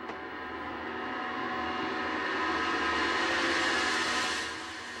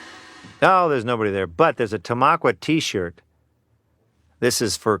 Oh, there's nobody there, but there's a Tamaqua t-shirt. This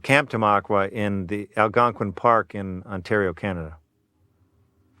is for Camp Tamaqua in the Algonquin Park in Ontario, Canada,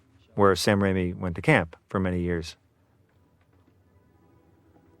 where Sam Raimi went to camp for many years.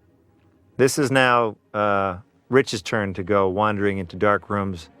 This is now Rich's turn to go wandering into dark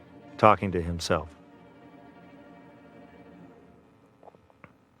rooms, talking to himself.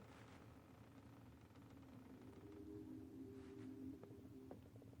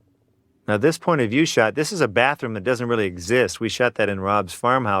 Now, this point of view shot, this is a bathroom that doesn't really exist. We shot that in Rob's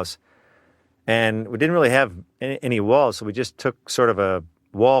farmhouse, and we didn't really have any walls, so we just took sort of a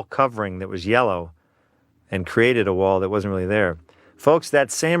wall covering that was yellow and created a wall that wasn't really there. Folks,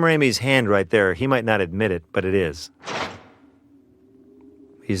 that's Sam Raimi's hand right there. He might not admit it, but it is.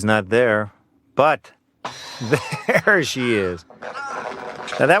 He's not there, but there she is.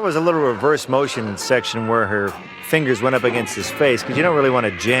 Now, that was a little reverse motion section where her fingers went up against his face, because you don't really want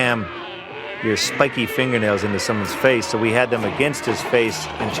to jam your spiky fingernails into someone's face, so we had them against his face,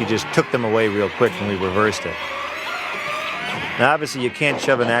 and she just took them away real quick when we reversed it. Now, obviously, you can't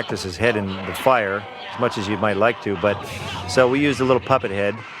shove an actress's head in the fire as much as you might like to, but so we used a little puppet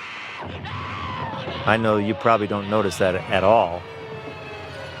head. I know you probably don't notice that at all.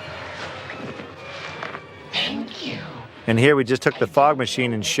 Thank you. And here we just took the fog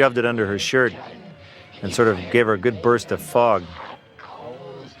machine and shoved it under her shirt and sort of gave her a good burst of fog.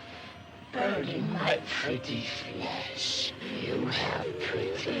 Burning my pretty flesh. You have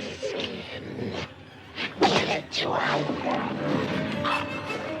pretty skin. Get to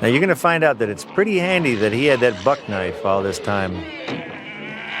Now you're going to find out that it's pretty handy that he had that buck knife all this time.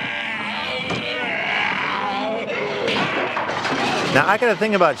 Now I got to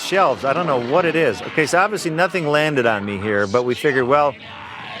think about shelves. I don't know what it is. Okay, so obviously nothing landed on me here, but we figured, well,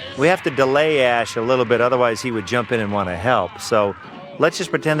 we have to delay Ash a little bit, otherwise he would jump in and want to help. So let's just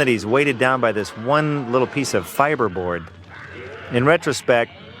pretend that he's weighted down by this one little piece of fiberboard. In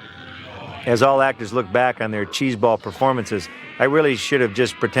retrospect, as all actors look back on their cheeseball performances, I really should have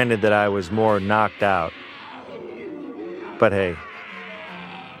just pretended that I was more knocked out. But hey.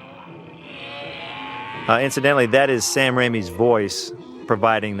 Incidentally, that is Sam Raimi's voice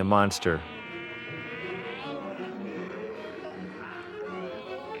providing the monster.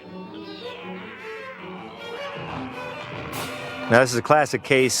 Now, this is a classic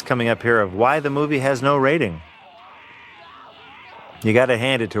case coming up here of why the movie has no rating. You got to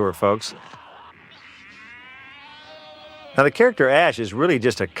hand it to her, folks. Now, the character Ash is really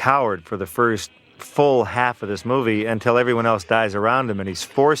just a coward for the first full half of this movie until everyone else dies around him and he's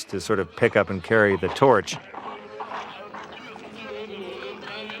forced to sort of pick up and carry the torch.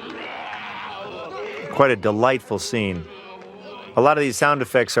 Quite a delightful scene. A lot of these sound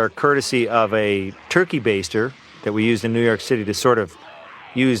effects are courtesy of a turkey baster that we used in New York City to sort of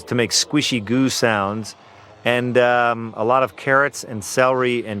use to make squishy goo sounds, and a lot of carrots and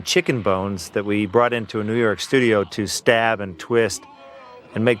celery and chicken bones that we brought into a New York studio to stab and twist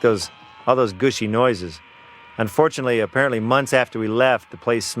and make all those gushy noises. Unfortunately, apparently months after we left, the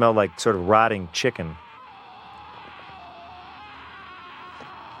place smelled like sort of rotting chicken.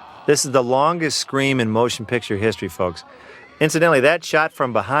 This is the longest scream in motion picture history, folks. Incidentally, that shot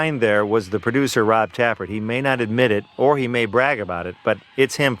from behind there was the producer, Rob Tapert. He may not admit it, or he may brag about it, but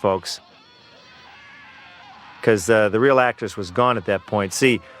it's him, folks. Because the real actress was gone at that point.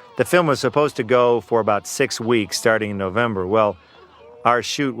 See, the film was supposed to go for about 6 weeks, starting in November. Well, our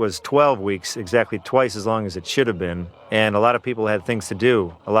shoot was 12 weeks, exactly twice as long as it should have been, and a lot of people had things to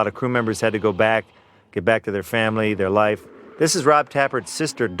do. A lot of crew members had to go back, get back to their family, their life. This is Rob Tapert's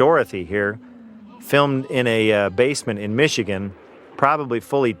sister, Dorothy, here, filmed in a basement in Michigan, probably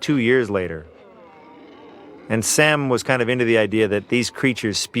fully 2 years later. And Sam was kind of into the idea that these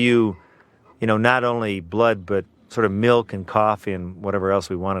creatures spew, not only blood, but sort of milk and coffee and whatever else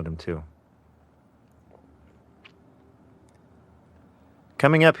we wanted them to.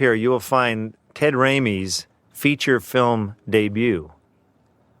 Coming up here, you will find Ted Raimi's feature film debut.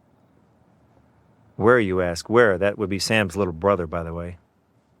 Where, you ask? Where? That would be Sam's little brother, by the way.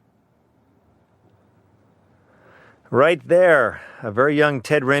 Right there, a very young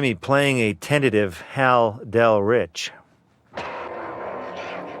Ted Raimi playing a tentative Hal Del Rich.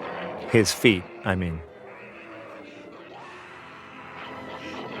 His feet, I mean.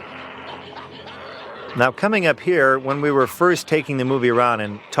 Now, coming up here, when we were first taking the movie around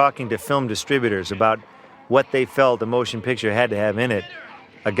and talking to film distributors about what they felt a motion picture had to have in it,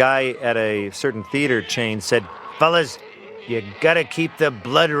 a guy at a certain theater chain said, "Fellas, you gotta keep the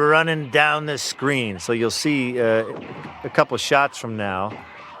blood running down the screen." So you'll see a couple shots from now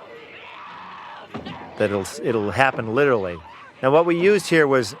that it'll happen literally. Now, what we used here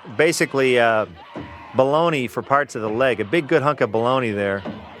was basically bologna for parts of the leg, a big good hunk of bologna there,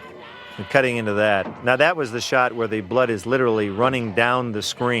 and cutting into that. Now, that was the shot where the blood is literally running down the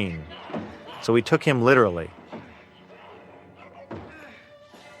screen. So we took him literally.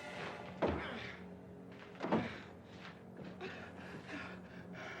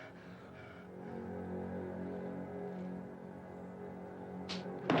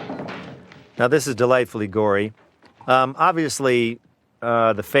 Now, this is delightfully gory. Obviously,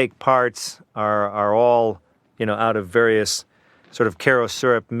 the fake parts are all, out of various sort of Caro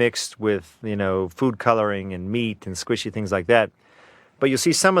syrup mixed with, food coloring and meat and squishy things like that. But you'll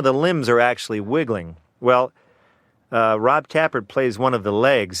see some of the limbs are actually wiggling. Well, Rob Tapert plays one of the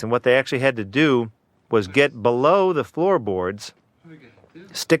legs, and what they actually had to do was get below the floorboards,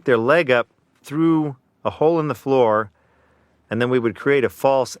 stick their leg up through a hole in the floor, and then we would create a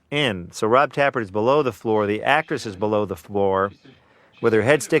false end. So Rob Tapert is below the floor, the actress is below the floor, with her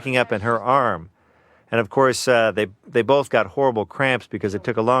head sticking up and her arm. And of course, they both got horrible cramps because it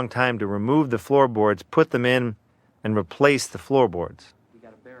took a long time to remove the floorboards, put them in, and replace the floorboards. We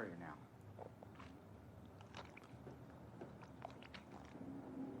got a barrier now.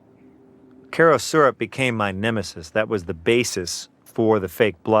 Caro syrup became my nemesis. That was the basis for the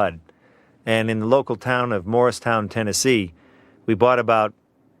fake blood. And in the local town of Morristown, Tennessee, we bought about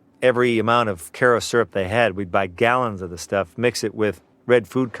every amount of Caro syrup they had. We'd buy gallons of the stuff, mix it with red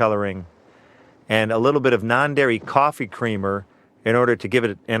food coloring, and a little bit of non-dairy coffee creamer in order to give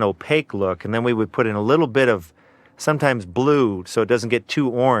it an opaque look. And then we would put in a little bit of sometimes blue so it doesn't get too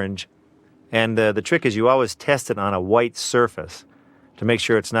orange. And the trick is you always test it on a white surface to make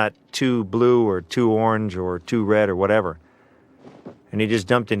sure it's not too blue or too orange or too red or whatever. And he just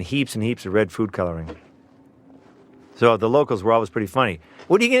dumped in heaps and heaps of red food coloring. So the locals were always pretty funny.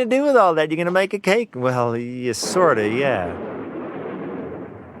 "What are you going to do with all that? You going to make a cake?" "Well, you sort of, yeah."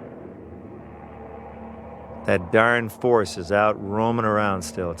 That darn force is out roaming around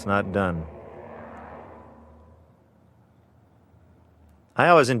still. It's not done. I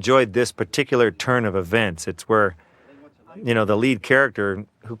always enjoyed this particular turn of events. It's where, the lead character,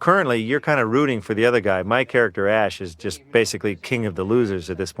 who currently you're kind of rooting for the other guy. My character, Ash, is just basically king of the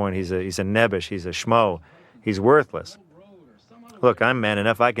losers at this point. He's a nebbish. He's a schmo. He's worthless. Look, I'm man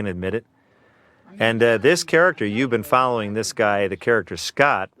enough, I can admit it. And this character, you've been following this guy, the character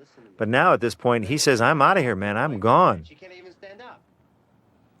Scott, but now at this point, he says, I'm out of here, man. I'm gone. She can't even stand up.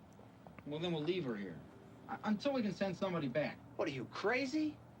 Well, then we'll leave her here. Until we can send somebody back. What are you,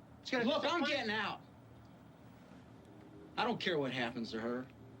 crazy? She's gonna Look, I'm getting out. I don't care what happens to her.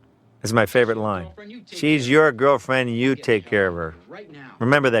 This is my favorite line. She's your girlfriend, you take care of her. Right now.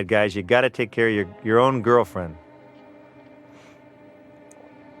 Remember that, guys. You got to take care of your own girlfriend.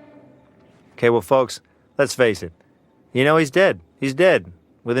 Okay, well, folks, let's face it. You know, he's dead. He's dead.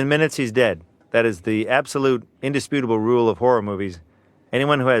 Within minutes, he's dead. That is the absolute, indisputable rule of horror movies.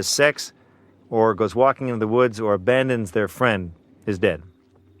 Anyone who has sex or goes walking into the woods or abandons their friend is dead.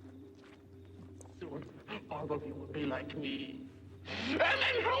 Soon, all of you will be like me. And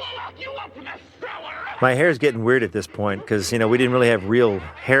then who will lock you up in the cellar? My hair's getting weird at this point because, you know, we didn't really have real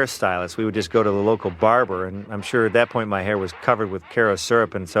hairstylists. We would just go to the local barber, and I'm sure at that point my hair was covered with Caro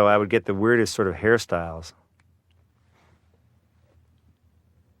syrup, and so I would get the weirdest sort of hairstyles.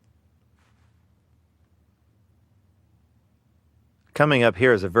 Coming up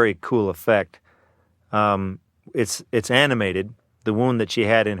here is a very cool effect. It's animated, the wound that she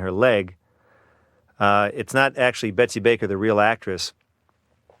had in her leg. It's not actually Betsy Baker, the real actress,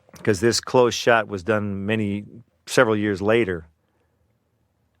 because this close shot was done several years later,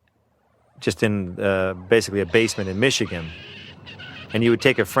 just in basically a basement in Michigan. And you would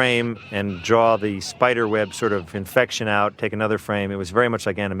take a frame and draw the spider web sort of infection out, take another frame. It was very much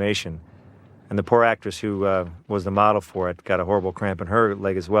like animation. And the poor actress who was the model for it got a horrible cramp in her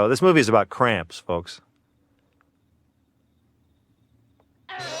leg as well. This movie is about cramps, folks.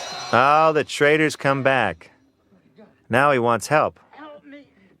 Oh, the traitor's come back. Now he wants help.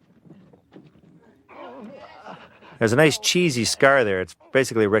 There's a nice cheesy scar there. It's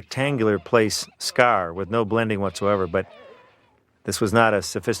basically a rectangular place scar with no blending whatsoever, but this was not a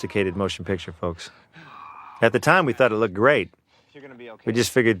sophisticated motion picture, folks. At the time, we thought it looked great. You're gonna be okay. We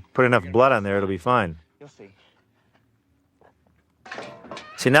just figured put enough blood on there, it'll be fine. You'll see.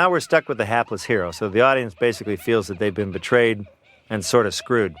 See, now we're stuck with the hapless hero, so the audience basically feels that they've been betrayed and sort of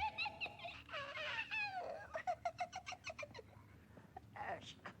screwed.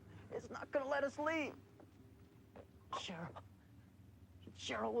 Ash, it's not gonna let us leave.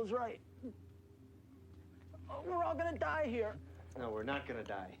 Cheryl was right. Oh, we're all gonna die here. No, we're not gonna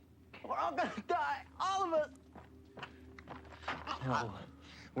die. We're all gonna die. All of us. No,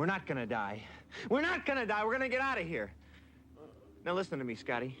 we're not gonna die. We're not gonna die. We're gonna get out of here. Now listen to me,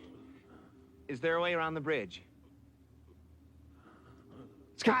 Scotty. Is there a way around the bridge?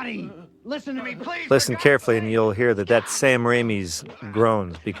 Scotty, listen to me, please. Listen carefully and you'll hear that that's Sam Raimi's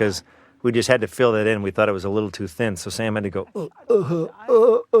groans, because we just had to fill that in. We thought it was a little too thin, so Sam had to go,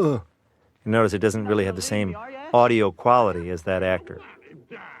 You notice it doesn't really have the same audio quality as that actor.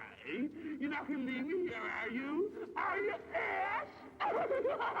 You're not gonna leave me here, are you? Are you, Ash?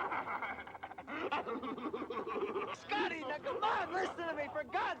 Scotty, now come on, listen to me, for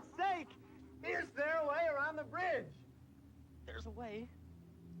God's sake. Is there a way around the bridge? There's a way.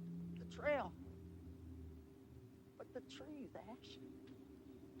 The trail. But the trees, Ash.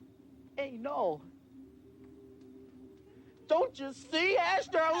 Hey, no. Don't you see, Ash?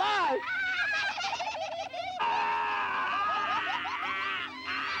 They're alive.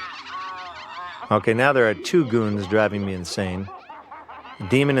 Okay, now there are two goons driving me insane. The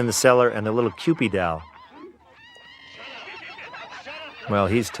demon in the cellar and the little Cupid doll. Well,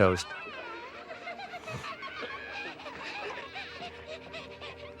 he's toast.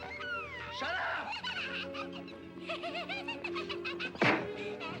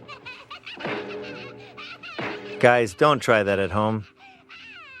 Guys, don't try that at home.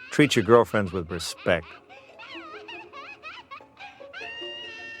 Treat your girlfriends with respect.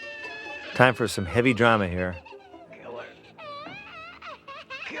 Time for some heavy drama here. Kill her.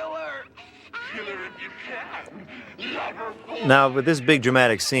 Kill her. Kill her if you can. Love her. Now, with this big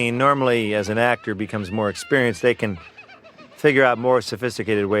dramatic scene, normally as an actor becomes more experienced, they can figure out more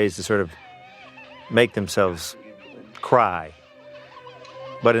sophisticated ways to sort of make themselves cry.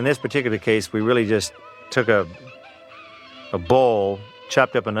 But in this particular case, we really just took a bowl,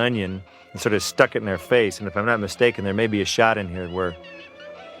 chopped up an onion, and sort of stuck it in their face. And if I'm not mistaken, there may be a shot in here where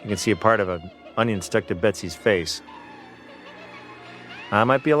you can see a part of an onion stuck to Betsy's face. I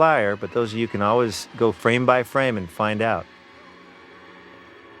might be a liar, but those of you can always go frame by frame and find out.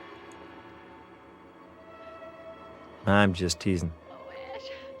 I'm just teasing. Oh, Ash,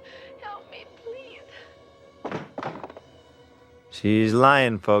 help me, please. She's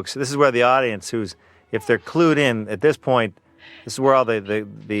lying, folks. This is where the audience, if they're clued in at this point, this is where all the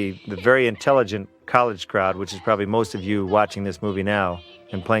very intelligent college crowd, which is probably most of you watching this movie now,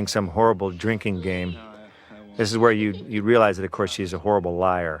 and playing some horrible drinking game. This is where you realize that, of course, she's a horrible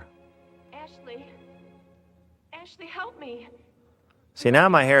liar. Ashley. Ashley, help me. See, now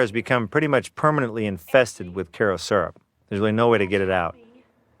my hair has become pretty much permanently infested with Caro syrup. There's really no way to get it out.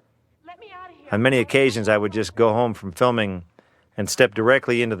 Let me out of here. On many occasions, I would just go home from filming and step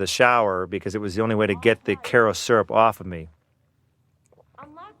directly into the shower because it was the only way to get the Caro syrup off of me.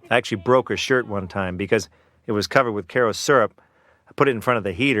 I actually broke a shirt one time because it was covered with Caro syrup. I put it in front of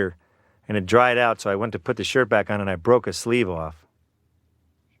the heater, and it dried out, so I went to put the shirt back on, and I broke a sleeve off.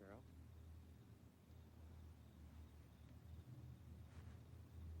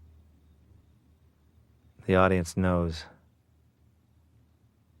 The audience knows.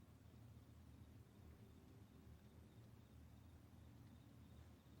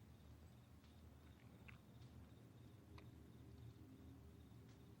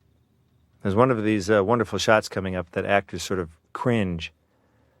 There's one of these wonderful shots coming up that actors sort of cringe.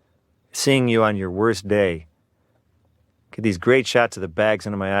 Seeing you on your worst day. Get these great shots of the bags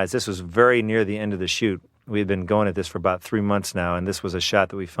under my eyes. This was very near the end of the shoot. We had been going at this for about 3 months now, and this was a shot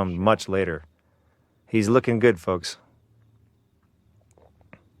that we filmed much later. He's looking good, folks.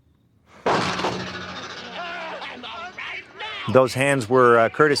 Those hands were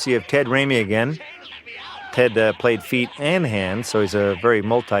courtesy of Ted Raimi again. Ted played feet and hands, so he's a very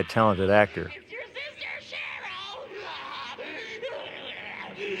multi-talented actor.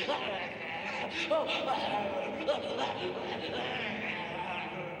 Oh,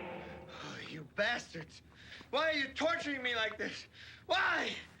 you bastards! Why are you torturing me like this? Why?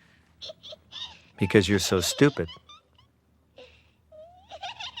 Because you're so stupid.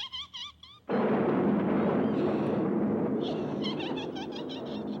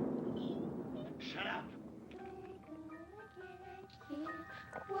 Shut up.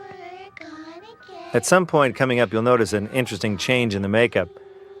 At some point coming up, you'll notice an interesting change in the makeup.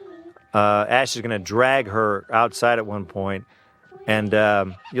 Ash is going to drag her outside at one point, and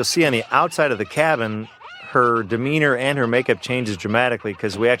you'll see on the outside of the cabin, her demeanor and her makeup changes dramatically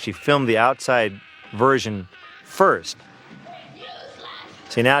because we actually filmed the outside version first.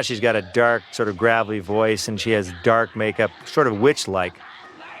 See, now she's got a dark, sort of gravelly voice, and she has dark makeup, sort of witch-like.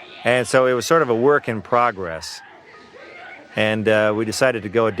 And so it was sort of a work in progress. And we decided to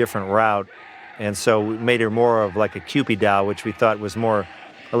go a different route. And so we made her more of like a Cupid doll, which we thought was more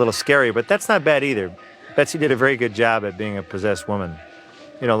a little scary. But that's not bad either. Betsy did a very good job at being a possessed woman.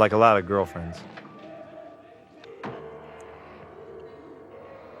 You know, like a lot of girlfriends.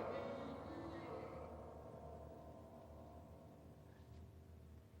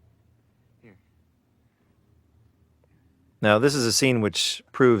 Now, this is a scene which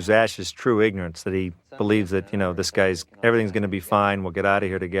proves Ash's true ignorance, that he believes that, you know, this guy's, everything's going to be fine, we'll get out of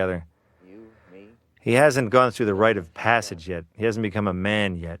here together. He hasn't gone through the rite of passage yet. He hasn't become a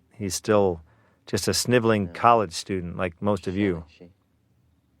man yet. He's still just a sniveling college student like most of you.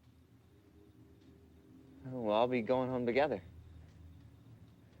 We'll all be going home together.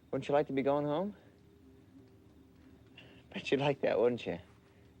 Wouldn't you like to be going home? Bet you'd like that, wouldn't you?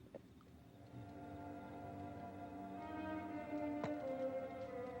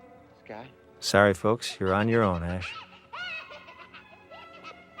 Sky? Sorry, folks, you're on your own, Ash.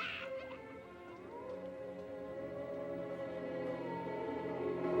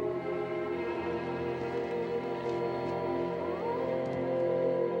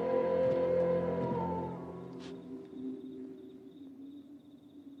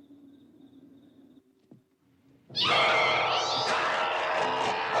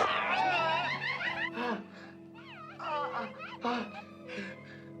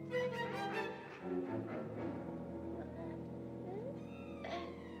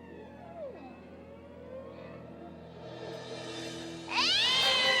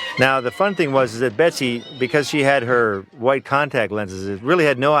 Now, the fun thing was that Betsy, because she had her white contact lenses, really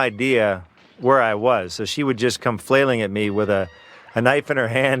had no idea where I was. So she would just come flailing at me with a knife in her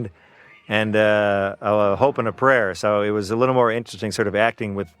hand and a hope and a prayer. So it was a little more interesting sort of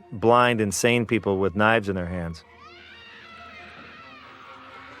acting with blind, insane people with knives in their hands.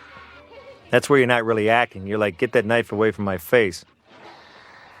 That's where you're not really acting. You're like, get that knife away from my face.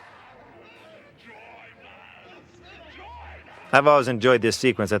 I've always enjoyed this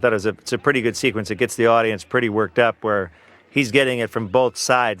sequence. I thought it's a pretty good sequence. It gets the audience pretty worked up where he's getting it from both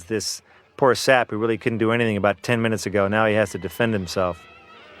sides. This poor sap who really couldn't do anything about 10 minutes ago. Now he has to defend himself.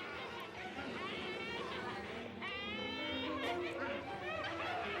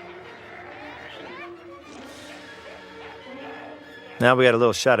 Now we got a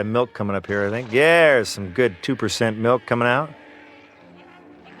little shot of milk coming up here, I think. Yeah, there's some good 2% milk coming out.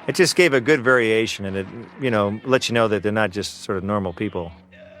 It just gave a good variation, and it, lets you know that they're not just sort of normal people.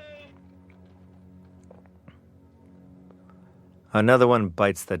 Another one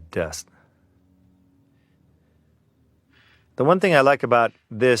bites the dust. The one thing I like about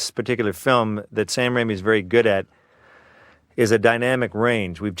this particular film that Sam Raimi is very good at is a dynamic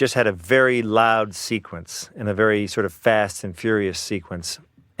range. We've just had a very loud sequence and a very sort of fast and furious sequence.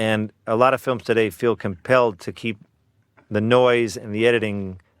 And a lot of films today feel compelled to keep the noise and the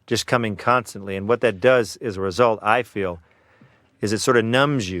editing just coming constantly. And what that does as a result, I feel, is it sort of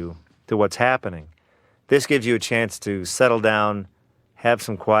numbs you to what's happening. This gives you a chance to settle down, have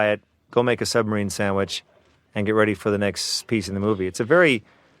some quiet, go make a submarine sandwich, and get ready for the next piece in the movie. It's a very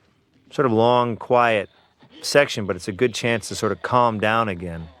sort of long, quiet section, but it's a good chance to sort of calm down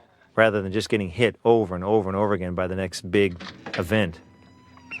again rather than just getting hit over and over and over again by the next big event.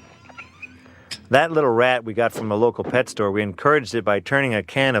 That little rat we got from a local pet store, we encouraged it by turning a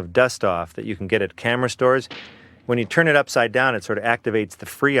can of dust off that you can get at camera stores. When you turn it upside down, it sort of activates the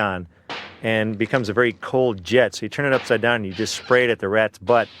Freon and becomes a very cold jet. So you turn it upside down and you just spray it at the rat's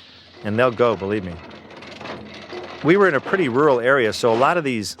butt, and they'll go, believe me. We were in a pretty rural area, so a lot of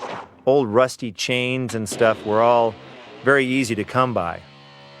these old rusty chains and stuff were all very easy to come by.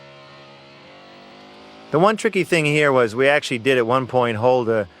 The one tricky thing here was we actually did at one point hold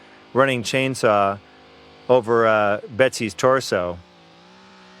a running chainsaw over Betsy's torso.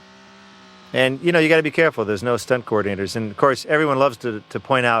 And, you got to be careful. There's no stunt coordinators. And, of course, everyone loves to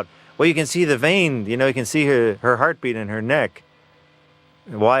point out, well, you can see the vein. You can see her heartbeat in her neck.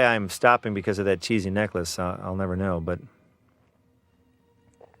 Why I'm stopping because of that cheesy necklace, I'll never know. But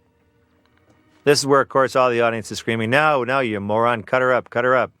this is where, of course, all the audience is screaming, no, you moron, cut her up, cut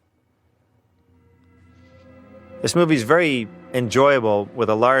her up. This movie's very enjoyable with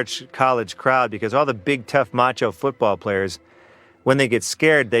a large college crowd because all the big, tough, macho football players, when they get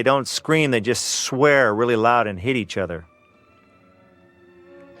scared, they don't scream, they just swear really loud and hit each other.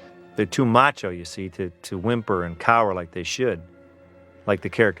 They're too macho, you see, to whimper and cower like they should, like the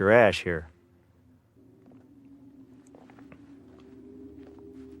character Ash here.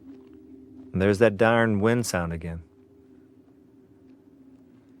 And there's that darn wind sound again.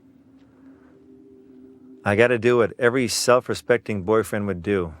 I got to do what every self-respecting boyfriend would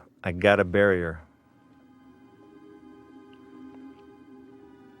do. I got to bury her.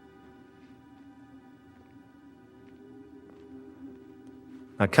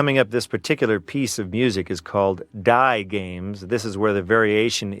 Now, coming up, this particular piece of music is called Die Games. This is where the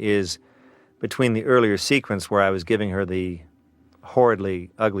variation is between the earlier sequence where I was giving her the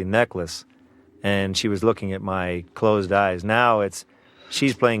horridly ugly necklace and she was looking at my closed eyes. Now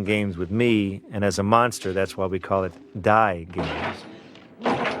she's playing games with me, and as a monster, that's why we call it Die Games.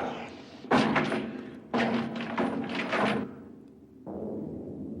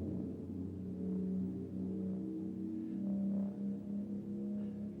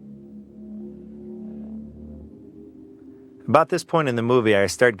 About this point in the movie, I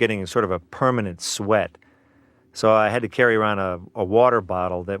start getting sort of a permanent sweat. So I had to carry around a water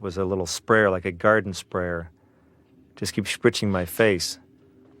bottle that was a little sprayer, like a garden sprayer. Just keep spritzing my face.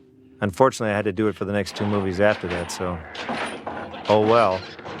 Unfortunately, I had to do it for the next 2 movies after that, so oh well.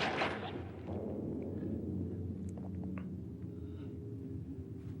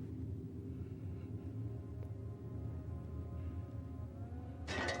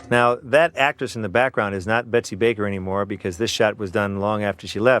 Now, that actress in the background is not Betsy Baker anymore because this shot was done long after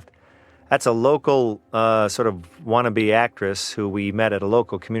she left. That's a local sort of wannabe actress who we met at a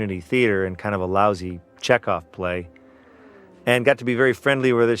local community theater in kind of a lousy Chekhov play and got to be very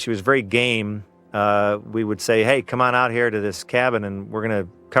friendly with her. She was very game. We would say, hey, come on out here to this cabin and we're going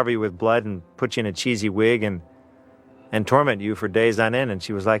to cover you with blood and put you in a cheesy wig and torment you for days on end. And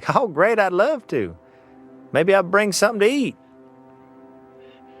she was like, oh, great, I'd love to. Maybe I'll bring something to eat.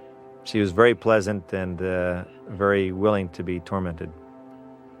 She was very pleasant and very willing to be tormented.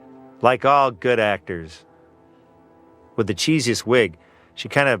 Like all good actors. With the cheesiest wig, she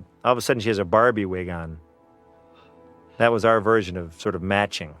kind of, all of a sudden she has a Barbie wig on. That was our version of sort of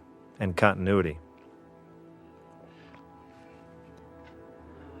matching and continuity.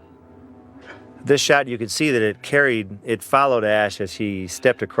 This shot, you could see that it followed Ash as he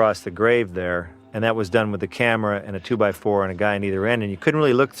stepped across the grave there, and that was done with the camera and a 2x4 and a guy on either end, and you couldn't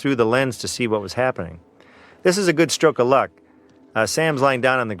really look through the lens to see what was happening. This is a good stroke of luck. Sam's lying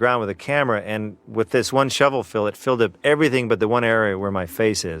down on the ground with a camera, and with this one shovel fill, it filled up everything but the one area where my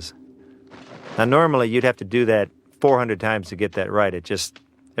face is. Now, normally, you'd have to do that 400 times to get that right. It just,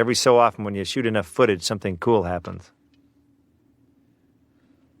 every so often when you shoot enough footage, something cool happens.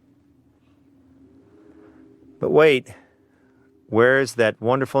 But wait, Where's that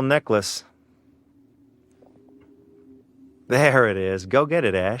wonderful necklace? There it is. Go get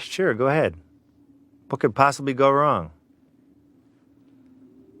it, Ash. Sure, go ahead. What could possibly go wrong?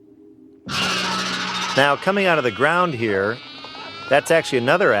 Now, coming out of the ground here, that's actually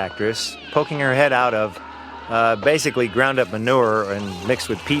another actress poking her head out of basically ground-up manure and mixed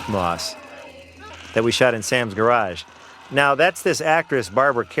with peat moss that we shot in Sam's garage. Now, that's this actress,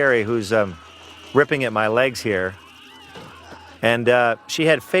 Barbara Carey, who's ripping at my legs here. And she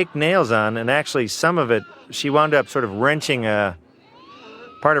had fake nails on, and actually some of it, she wound up sort of wrenching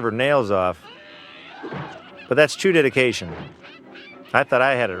part of her nails off. But that's true dedication. I thought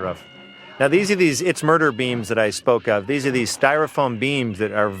I had it rough. Now, these are these It's Murder beams that I spoke of. These are these styrofoam beams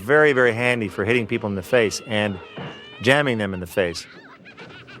that are very, very handy for hitting people in the face and jamming them in the face.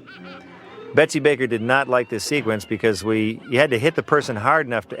 Betsy Baker did not like this sequence because you had to hit the person hard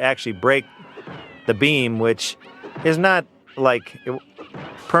enough to actually break the beam, which is not like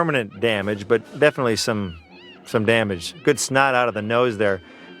permanent damage, but definitely some damage. Good snot out of the nose there.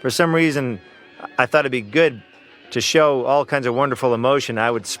 For some reason, I thought it'd be good to show all kinds of wonderful emotion.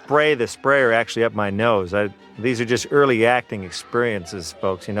 I would spray the sprayer actually up my nose. These are just early acting experiences,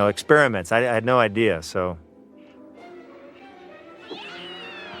 folks, experiments. I had no idea, so.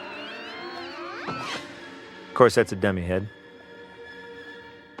 Of course, that's a dummy head.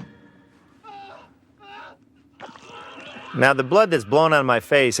 Now, the blood that's blown on my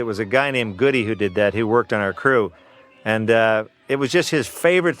face, it was a guy named Goody who did that, who worked on our crew. And it was just his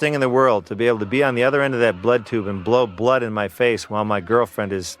favorite thing in the world to be able to be on the other end of that blood tube and blow blood in my face while my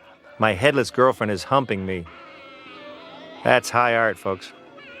headless girlfriend is humping me. That's high art, folks.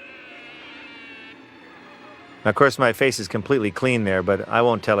 Now, of course, my face is completely clean there, but I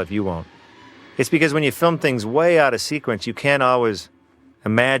won't tell if you won't. It's because when you film things way out of sequence, you can't always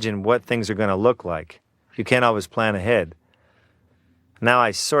imagine what things are going to look like. You can't always plan ahead. Now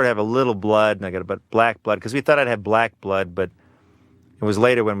I sort of have a little blood, and I got about black blood, because we thought I'd have black blood, but it was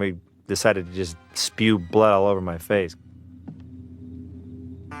later when we decided to just spew blood all over my face.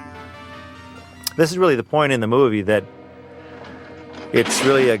 This is really the point in the movie, that it's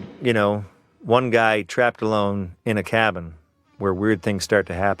really one guy trapped alone in a cabin where weird things start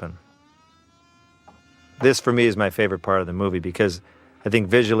to happen. This, for me, is my favorite part of the movie because I think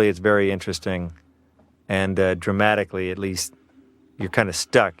visually it's very interesting, and dramatically, at least, you're kind of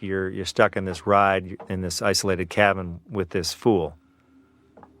stuck. You're stuck in this ride in this isolated cabin with this fool.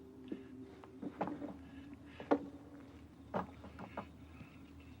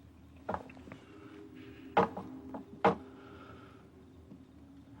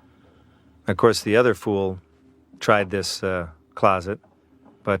 Of course, the other fool tried this closet,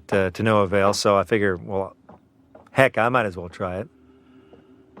 but to no avail, so I figure, well, heck, I might as well try it.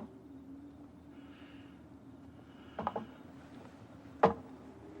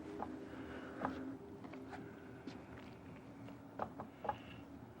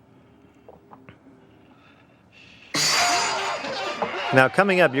 Now,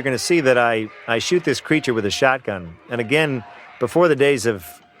 coming up, you're going to see that I shoot this creature with a shotgun. And again, before the days of,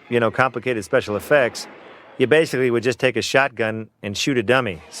 complicated special effects, you basically would just take a shotgun and shoot a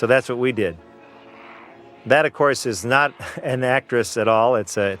dummy. So that's what we did. That, of course, is not an actress at all.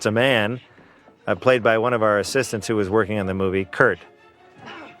 It's a man, played by one of our assistants who was working on the movie, Kurt.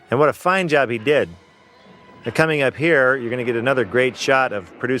 And what a fine job he did. Now, coming up here, you're going to get another great shot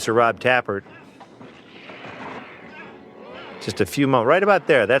of producer Rob Tapert. Just a few moments, right about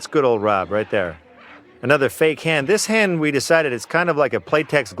there. That's good old Rob, right there. Another fake hand. This hand, we decided, it's kind of like a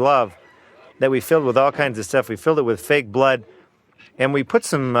Playtex glove that we filled with all kinds of stuff. We filled it with fake blood, and we put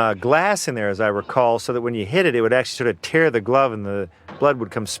some glass in there, as I recall, so that when you hit it, it would actually sort of tear the glove and the blood would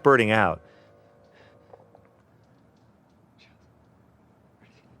come spurting out.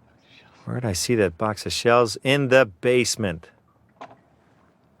 Where did I see that box of shells? In the basement.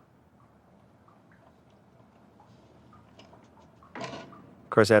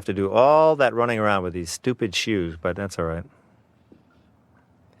 Of course, I have to do all that running around with these stupid shoes, but that's all right.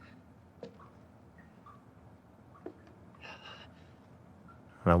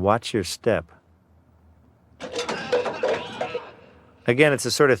 Now watch your step. Again, it's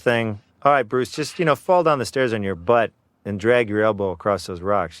the sort of thing, all right, Bruce, just, fall down the stairs on your butt and drag your elbow across those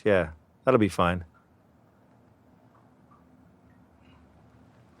rocks. Yeah, that'll be fine.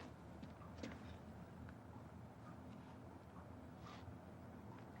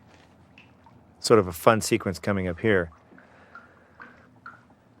 Sort of a fun sequence coming up here.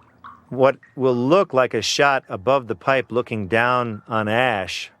 What will look like a shot above the pipe looking down on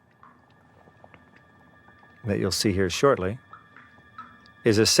Ash, that you'll see here shortly,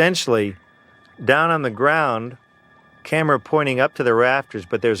 is essentially down on the ground camera pointing up to the rafters,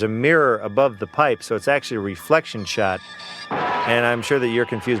 but there's a mirror above the pipe, so it's actually a reflection shot. And I'm sure that you're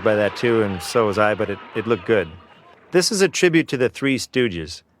confused by that too, and so was I, but it looked good. This is a tribute to the Three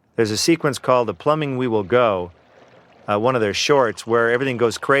Stooges. There's a sequence called The Plumbing We Will Go, one of their shorts, where everything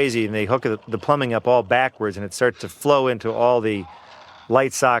goes crazy and they hook the plumbing up all backwards and it starts to flow into all the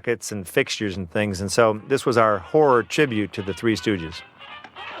light sockets and fixtures and things. And so this was our horror tribute to the Three Stooges.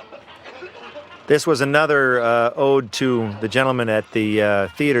 This was another ode to the gentleman at the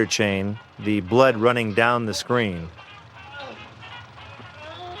theater chain, the blood running down the screen.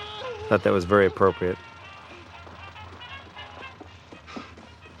 Thought that was very appropriate.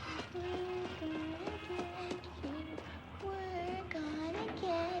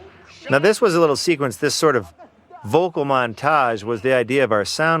 Now this was a little sequence, this sort of vocal montage was the idea of our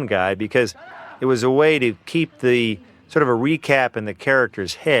sound guy, because it was a way to keep the sort of a recap in the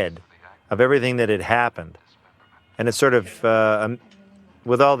character's head of everything that had happened. And it's sort of,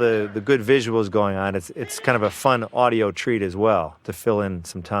 with all the good visuals going on, it's kind of a fun audio treat as well to fill in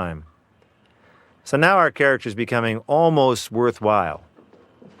some time. So now our character's becoming almost worthwhile.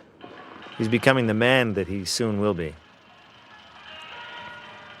 He's becoming the man that he soon will be.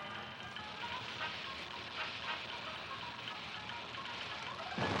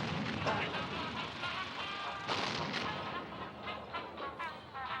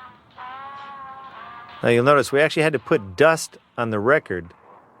 Now you'll notice we actually had to put dust on the record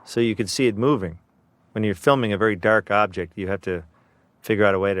so you could see it moving. When you're filming a very dark object, you have to figure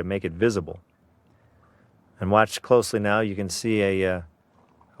out a way to make it visible. And watch closely now, you can see a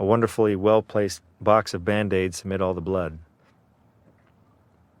wonderfully well-placed box of Band-Aids amid all the blood.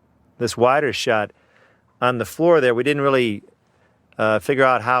 This wider shot on the floor there, we didn't really figure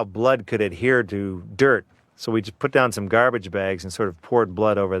out how blood could adhere to dirt. So we just put down some garbage bags and sort of poured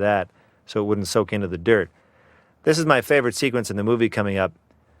blood over that so it wouldn't soak into the dirt. This is my favorite sequence in the movie coming up.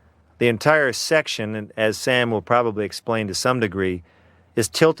 The entire section, and as Sam will probably explain to some degree, is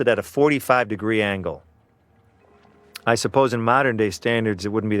tilted at a 45-degree angle. I suppose in modern-day standards it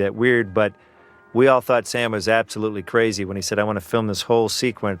wouldn't be that weird, but we all thought Sam was absolutely crazy when he said, I want to film this whole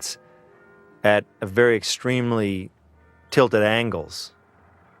sequence at a very extremely tilted angles.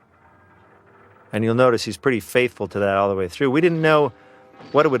 And you'll notice he's pretty faithful to that all the way through. We didn't know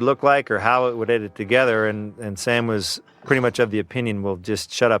what it would look like or how it would edit together, and Sam was pretty much of the opinion, well,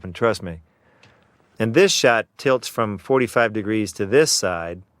 just shut up and trust me. And this shot tilts from 45 degrees to this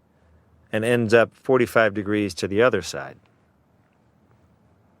side and ends up 45 degrees to the other side.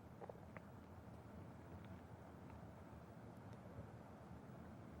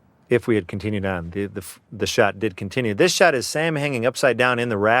 If we had continued on, the shot did continue. This shot is Sam hanging upside down in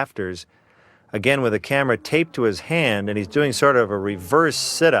the rafters, again with a camera taped to his hand, and he's doing sort of a reverse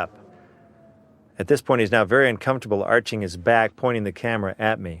sit-up. At this point, he's now very uncomfortable, arching his back, pointing the camera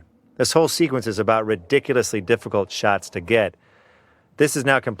at me. This whole sequence is about ridiculously difficult shots to get. This is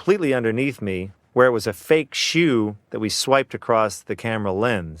now completely underneath me, where it was a fake shoe that we swiped across the camera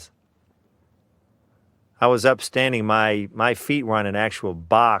lens. I was up standing, my feet were on an actual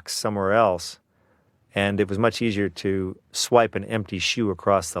box somewhere else, and it was much easier to swipe an empty shoe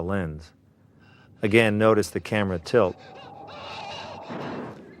across the lens. Again, notice the camera tilt.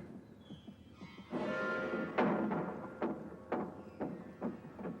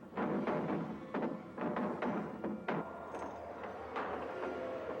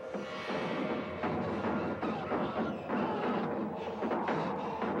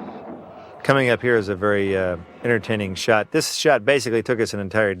 Coming up here is a very entertaining shot. This shot basically took us an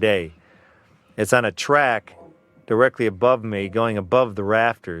entire day. It's on a track directly above me, going above the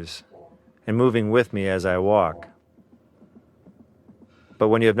rafters and moving with me as I walk. But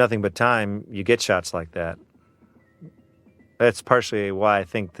when you have nothing but time, you get shots like that. That's partially why I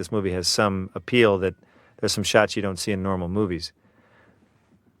think this movie has some appeal, that there's some shots you don't see in normal movies.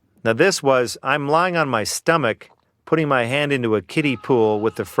 Now this was, I'm lying on my stomach, putting my hand into a kiddie pool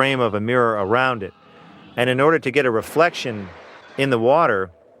with the frame of a mirror around it. And in order to get a reflection in the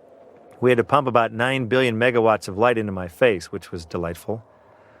water, we had to pump about 9 billion megawatts of light into my face, which was delightful.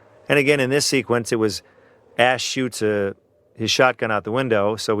 And again, in this sequence, it was Ash shoots his shotgun out the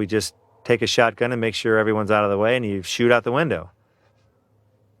window, so we just take a shotgun and make sure everyone's out of the way, and you shoot out the window.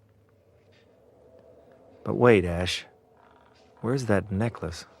 But wait, Ash, where's that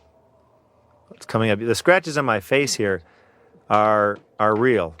necklace? It's coming up. The scratches on my face here are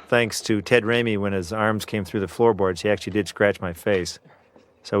real, thanks to Ted Raimi. When his arms came through the floorboards, he actually did scratch my face.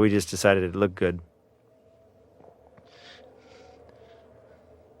 So we just decided it looked good.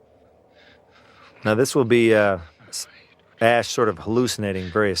 Now this will be Ash sort of hallucinating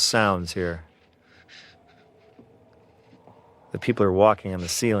various sounds here. the people are walking on the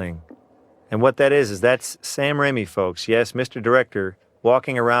ceiling. And what that is that's Sam Raimi, folks. Yes, Mr. Director,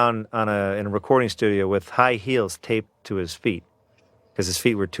 walking around in a recording studio with high heels taped to his feet because his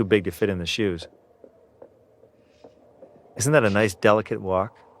feet were too big to fit in the shoes. Isn't that a nice, delicate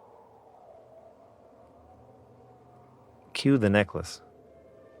walk? Cue the necklace.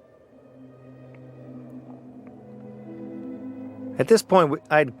 At this point,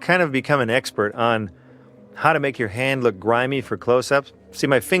 I'd kind of become an expert on how to make your hand look grimy for close-ups. See,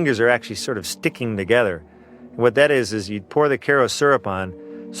 my fingers are actually sort of sticking together. And what that is you pour the Caro syrup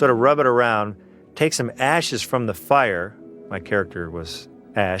on, sort of rub it around, take some ashes from the fire, my character was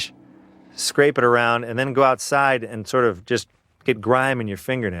ash, scrape it around, and then go outside and sort of just get grime in your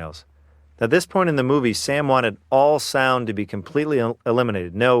fingernails. At this point in the movie, Sam wanted all sound to be completely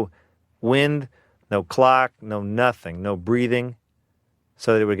eliminated. No wind, no clock, no nothing, no breathing,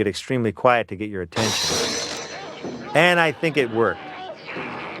 so that it would get extremely quiet to get your attention. And I think it worked.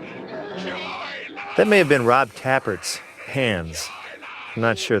 That may have been Rob Tapert's hands. I'm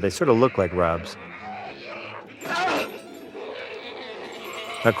not sure. They sort of look like Rob's.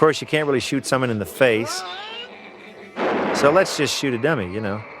 Now, of course, you can't really shoot someone in the face. So let's just shoot a dummy,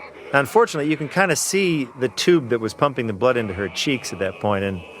 Now, unfortunately, you can kind of see the tube that was pumping the blood into her cheeks at that point.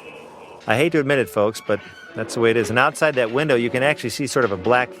 And I hate to admit it, folks, but that's the way it is. And outside that window, you can actually see sort of a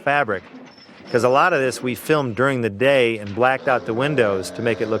black fabric. Because a lot of this we filmed during the day and blacked out the windows to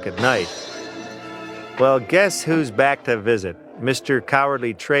make it look at night. Well, guess who's back to visit? Mr.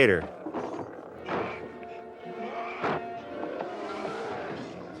 Cowardly Traitor.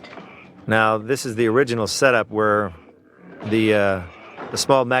 Now, this is the original setup where the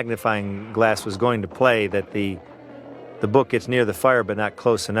small magnifying glass was going to play that the book gets near the fire but not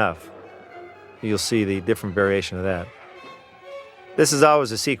close enough. You'll see the different variation of that. This is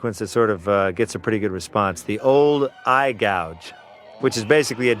always a sequence that sort of gets a pretty good response. The old eye gouge, which is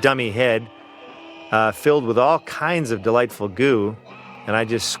basically a dummy head filled with all kinds of delightful goo, and I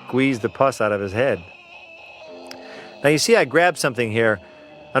just squeezed the pus out of his head. Now you see I grabbed something here.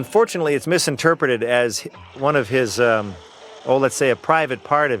 Unfortunately, it's misinterpreted as one of his, let's say a private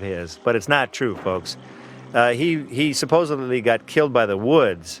part of his, but it's not true, folks. He supposedly got killed by the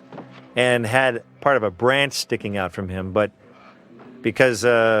woods and had part of a branch sticking out from him, but because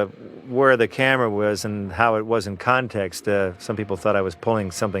where the camera was and how it was in context, some people thought I was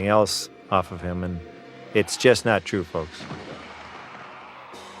pulling something else off of him, and it's just not true, folks.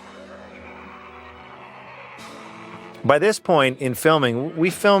 By this point in filming, we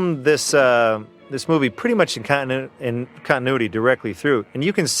filmed this movie pretty much in continuity directly through, and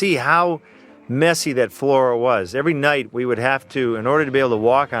you can see how messy that floor was. Every night we would have to, in order to be able to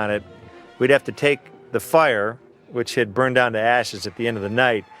walk on it, we'd have to take the fire, which had burned down to ashes at the end of the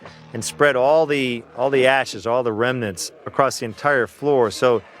night, and spread all the ashes, all the remnants across the entire floor.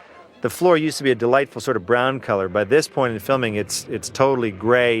 So the floor used to be a delightful sort of brown color. By this point in filming, it's totally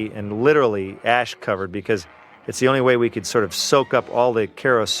gray and literally ash covered because it's the only way we could sort of soak up all the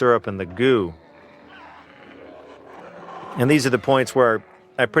Caro syrup and the goo. And these are the points where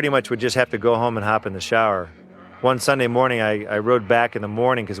I pretty much would just have to go home and hop in the shower. One Sunday morning, I rode back in the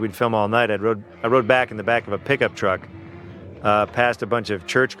morning because we'd film all night. I rode back in the back of a pickup truck past a bunch of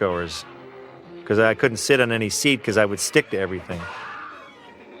churchgoers because I couldn't sit on any seat because I would stick to everything.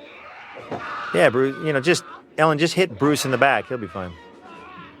 Yeah, Bruce, Ellen, just hit Bruce in the back. He'll be fine.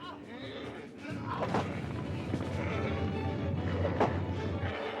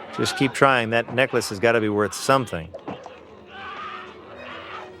 Just keep trying. That necklace has got to be worth something.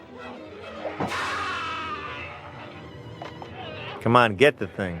 Come on, get the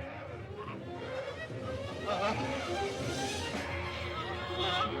thing.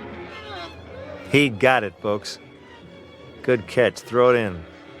 He got it, folks. Good catch. Throw it in.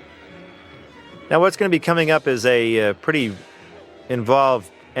 Now, what's going to be coming up is a pretty involved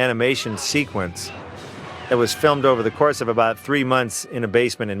animation sequence that was filmed over the course of about 3 months in a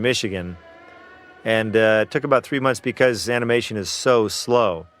basement in Michigan. And it took about 3 months because animation is so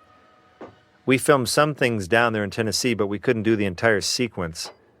slow. We filmed some things down there in Tennessee, but we couldn't do the entire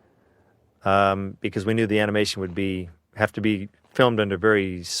sequence because we knew the animation would have to be filmed under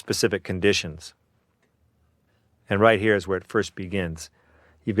very specific conditions. And right here is where it first begins.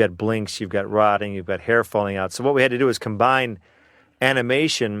 You've got blinks, you've got rotting, you've got hair falling out. So what we had to do is combine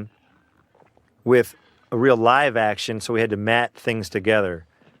animation with a real live action, so we had to mat things together.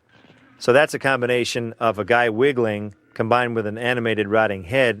 So that's a combination of a guy wiggling combined with an animated rotting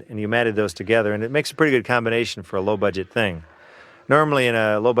head, and you matted those together, and it makes a pretty good combination for a low-budget thing. Normally in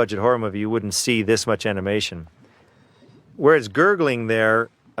a low-budget horror movie, you wouldn't see this much animation. Where it's gurgling there,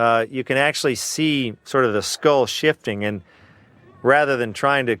 you can actually see sort of the skull shifting, and rather than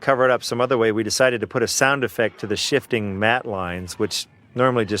trying to cover it up some other way, we decided to put a sound effect to the shifting matte lines, which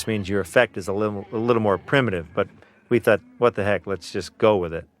normally just means your effect is a little more primitive. But we thought, what the heck, let's just go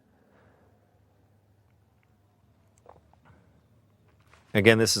with it.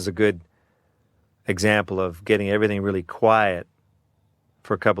 Again, this is a good example of getting everything really quiet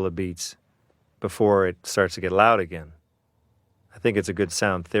for a couple of beats before it starts to get loud again. I think it's a good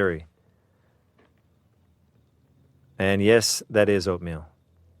sound theory. And yes, that is oatmeal.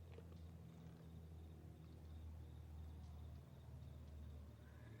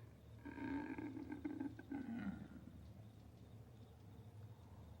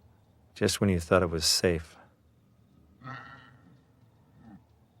 Just when you thought it was safe.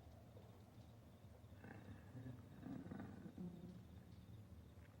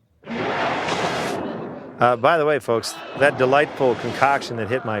 By the way, folks, that delightful concoction that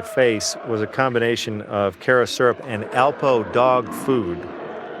hit my face was a combination of Cara syrup and Alpo dog food.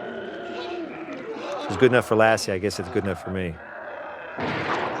 It was good enough for Lassie. I guess it's good enough for me.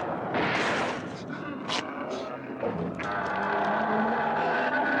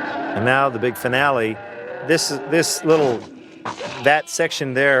 And now the big finale. That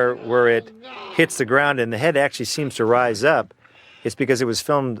section there where it hits the ground and the head actually seems to rise up. It's because it was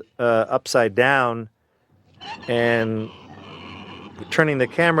filmed upside down, and turning the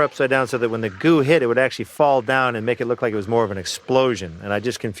camera upside down so that when the goo hit, it would actually fall down and make it look like it was more of an explosion. And I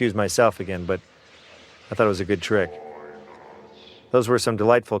just confused myself again, but I thought it was a good trick. Those were some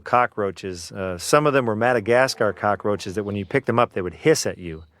delightful cockroaches. Some of them were Madagascar cockroaches that when you picked them up, they would hiss at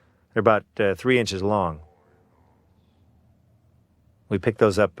you. They're about 3 inches long. We picked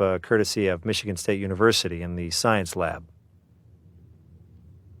those up courtesy of Michigan State University in the science lab.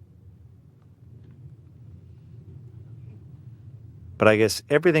 But I guess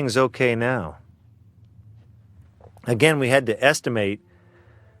everything's okay now. Again, we had to estimate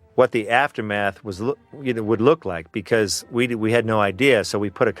what the aftermath would look like because we had no idea. So we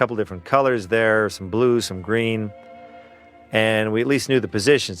put a couple different colors there, some blue, some green, and we at least knew the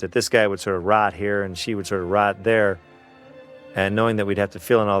positions, that this guy would sort of rot here and she would sort of rot there, and knowing that we'd have to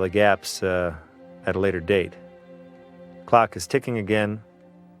fill in all the gaps at a later date. Clock is ticking again.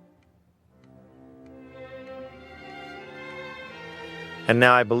 And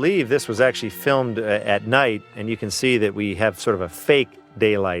now I believe this was actually filmed at night, and you can see that we have sort of a fake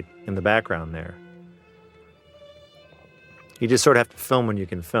daylight in the background there. You just sort of have to film when you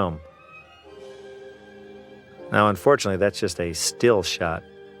can film. Now, unfortunately, that's just a still shot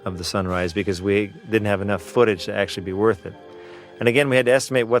of the sunrise because we didn't have enough footage to actually be worth it. And again, we had to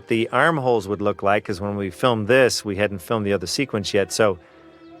estimate what the armholes would look like because when we filmed this, we hadn't filmed the other sequence yet. So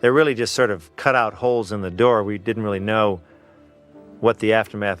they're really just sort of cut out holes in the door. We didn't really know what the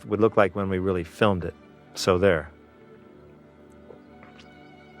aftermath would look like when we really filmed it. So there.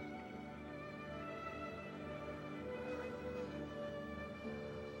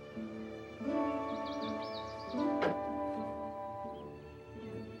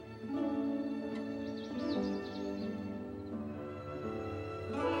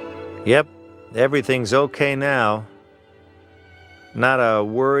 Yep, everything's okay now. Not a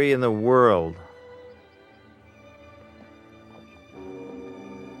worry in the world.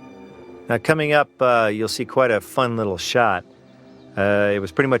 Now, coming up, you'll see quite a fun little shot. It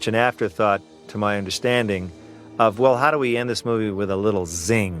was pretty much an afterthought, to my understanding, of, well, how do we end this movie with a little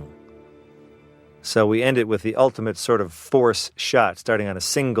zing? So we end it with the ultimate sort of force shot, starting on a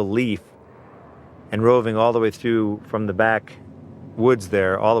single leaf and roving all the way through from the back woods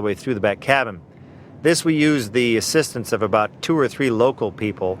there, all the way through the back cabin. This we used the assistance of about 2 or 3 local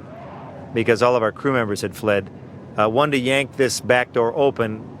people because all of our crew members had fled. One to yank this back door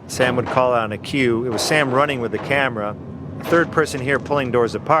open. Sam would call out on a cue. It was Sam running with the camera. A third person here pulling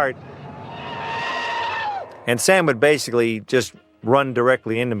doors apart. And Sam would basically just run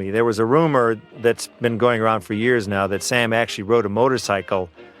directly into me. There was a rumor that's been going around for years now that Sam actually rode a motorcycle,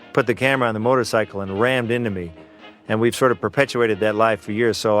 put the camera on the motorcycle and rammed into me. And we've sort of perpetuated that lie for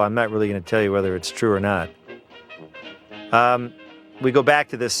years, so I'm not really going to tell you whether it's true or not. We go back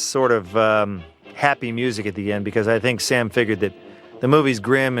to this sort of happy music at the end because I think Sam figured that the movie's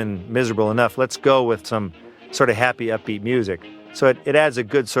grim and miserable enough. Let's go with some sort of happy, upbeat music. So it adds a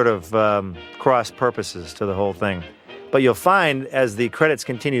good sort of cross purposes to the whole thing. But you'll find as the credits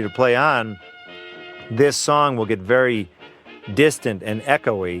continue to play on, this song will get very distant and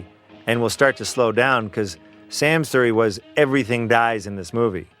echoey and will start to slow down because Sam's theory was everything dies in this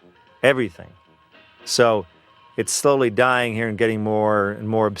movie. Everything. So it's slowly dying here and getting more and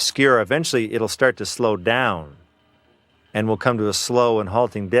more obscure. Eventually, it'll start to slow down and we'll come to a slow and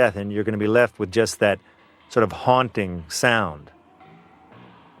halting death, and you're going to be left with just that sort of haunting sound.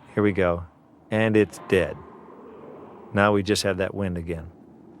 Here we go. And it's dead. Now we just have that wind again.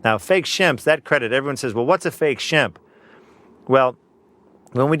 Now, fake shemps, that credit, everyone says, well, what's a fake shemp? Well,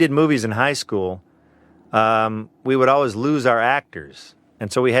 when we did movies in high school, we would always lose our actors.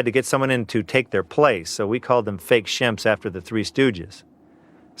 And so we had to get someone in to take their place. So we called them fake shemps after the Three Stooges.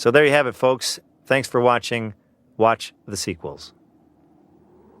 So there you have it, folks. Thanks for watching. Watch the sequels.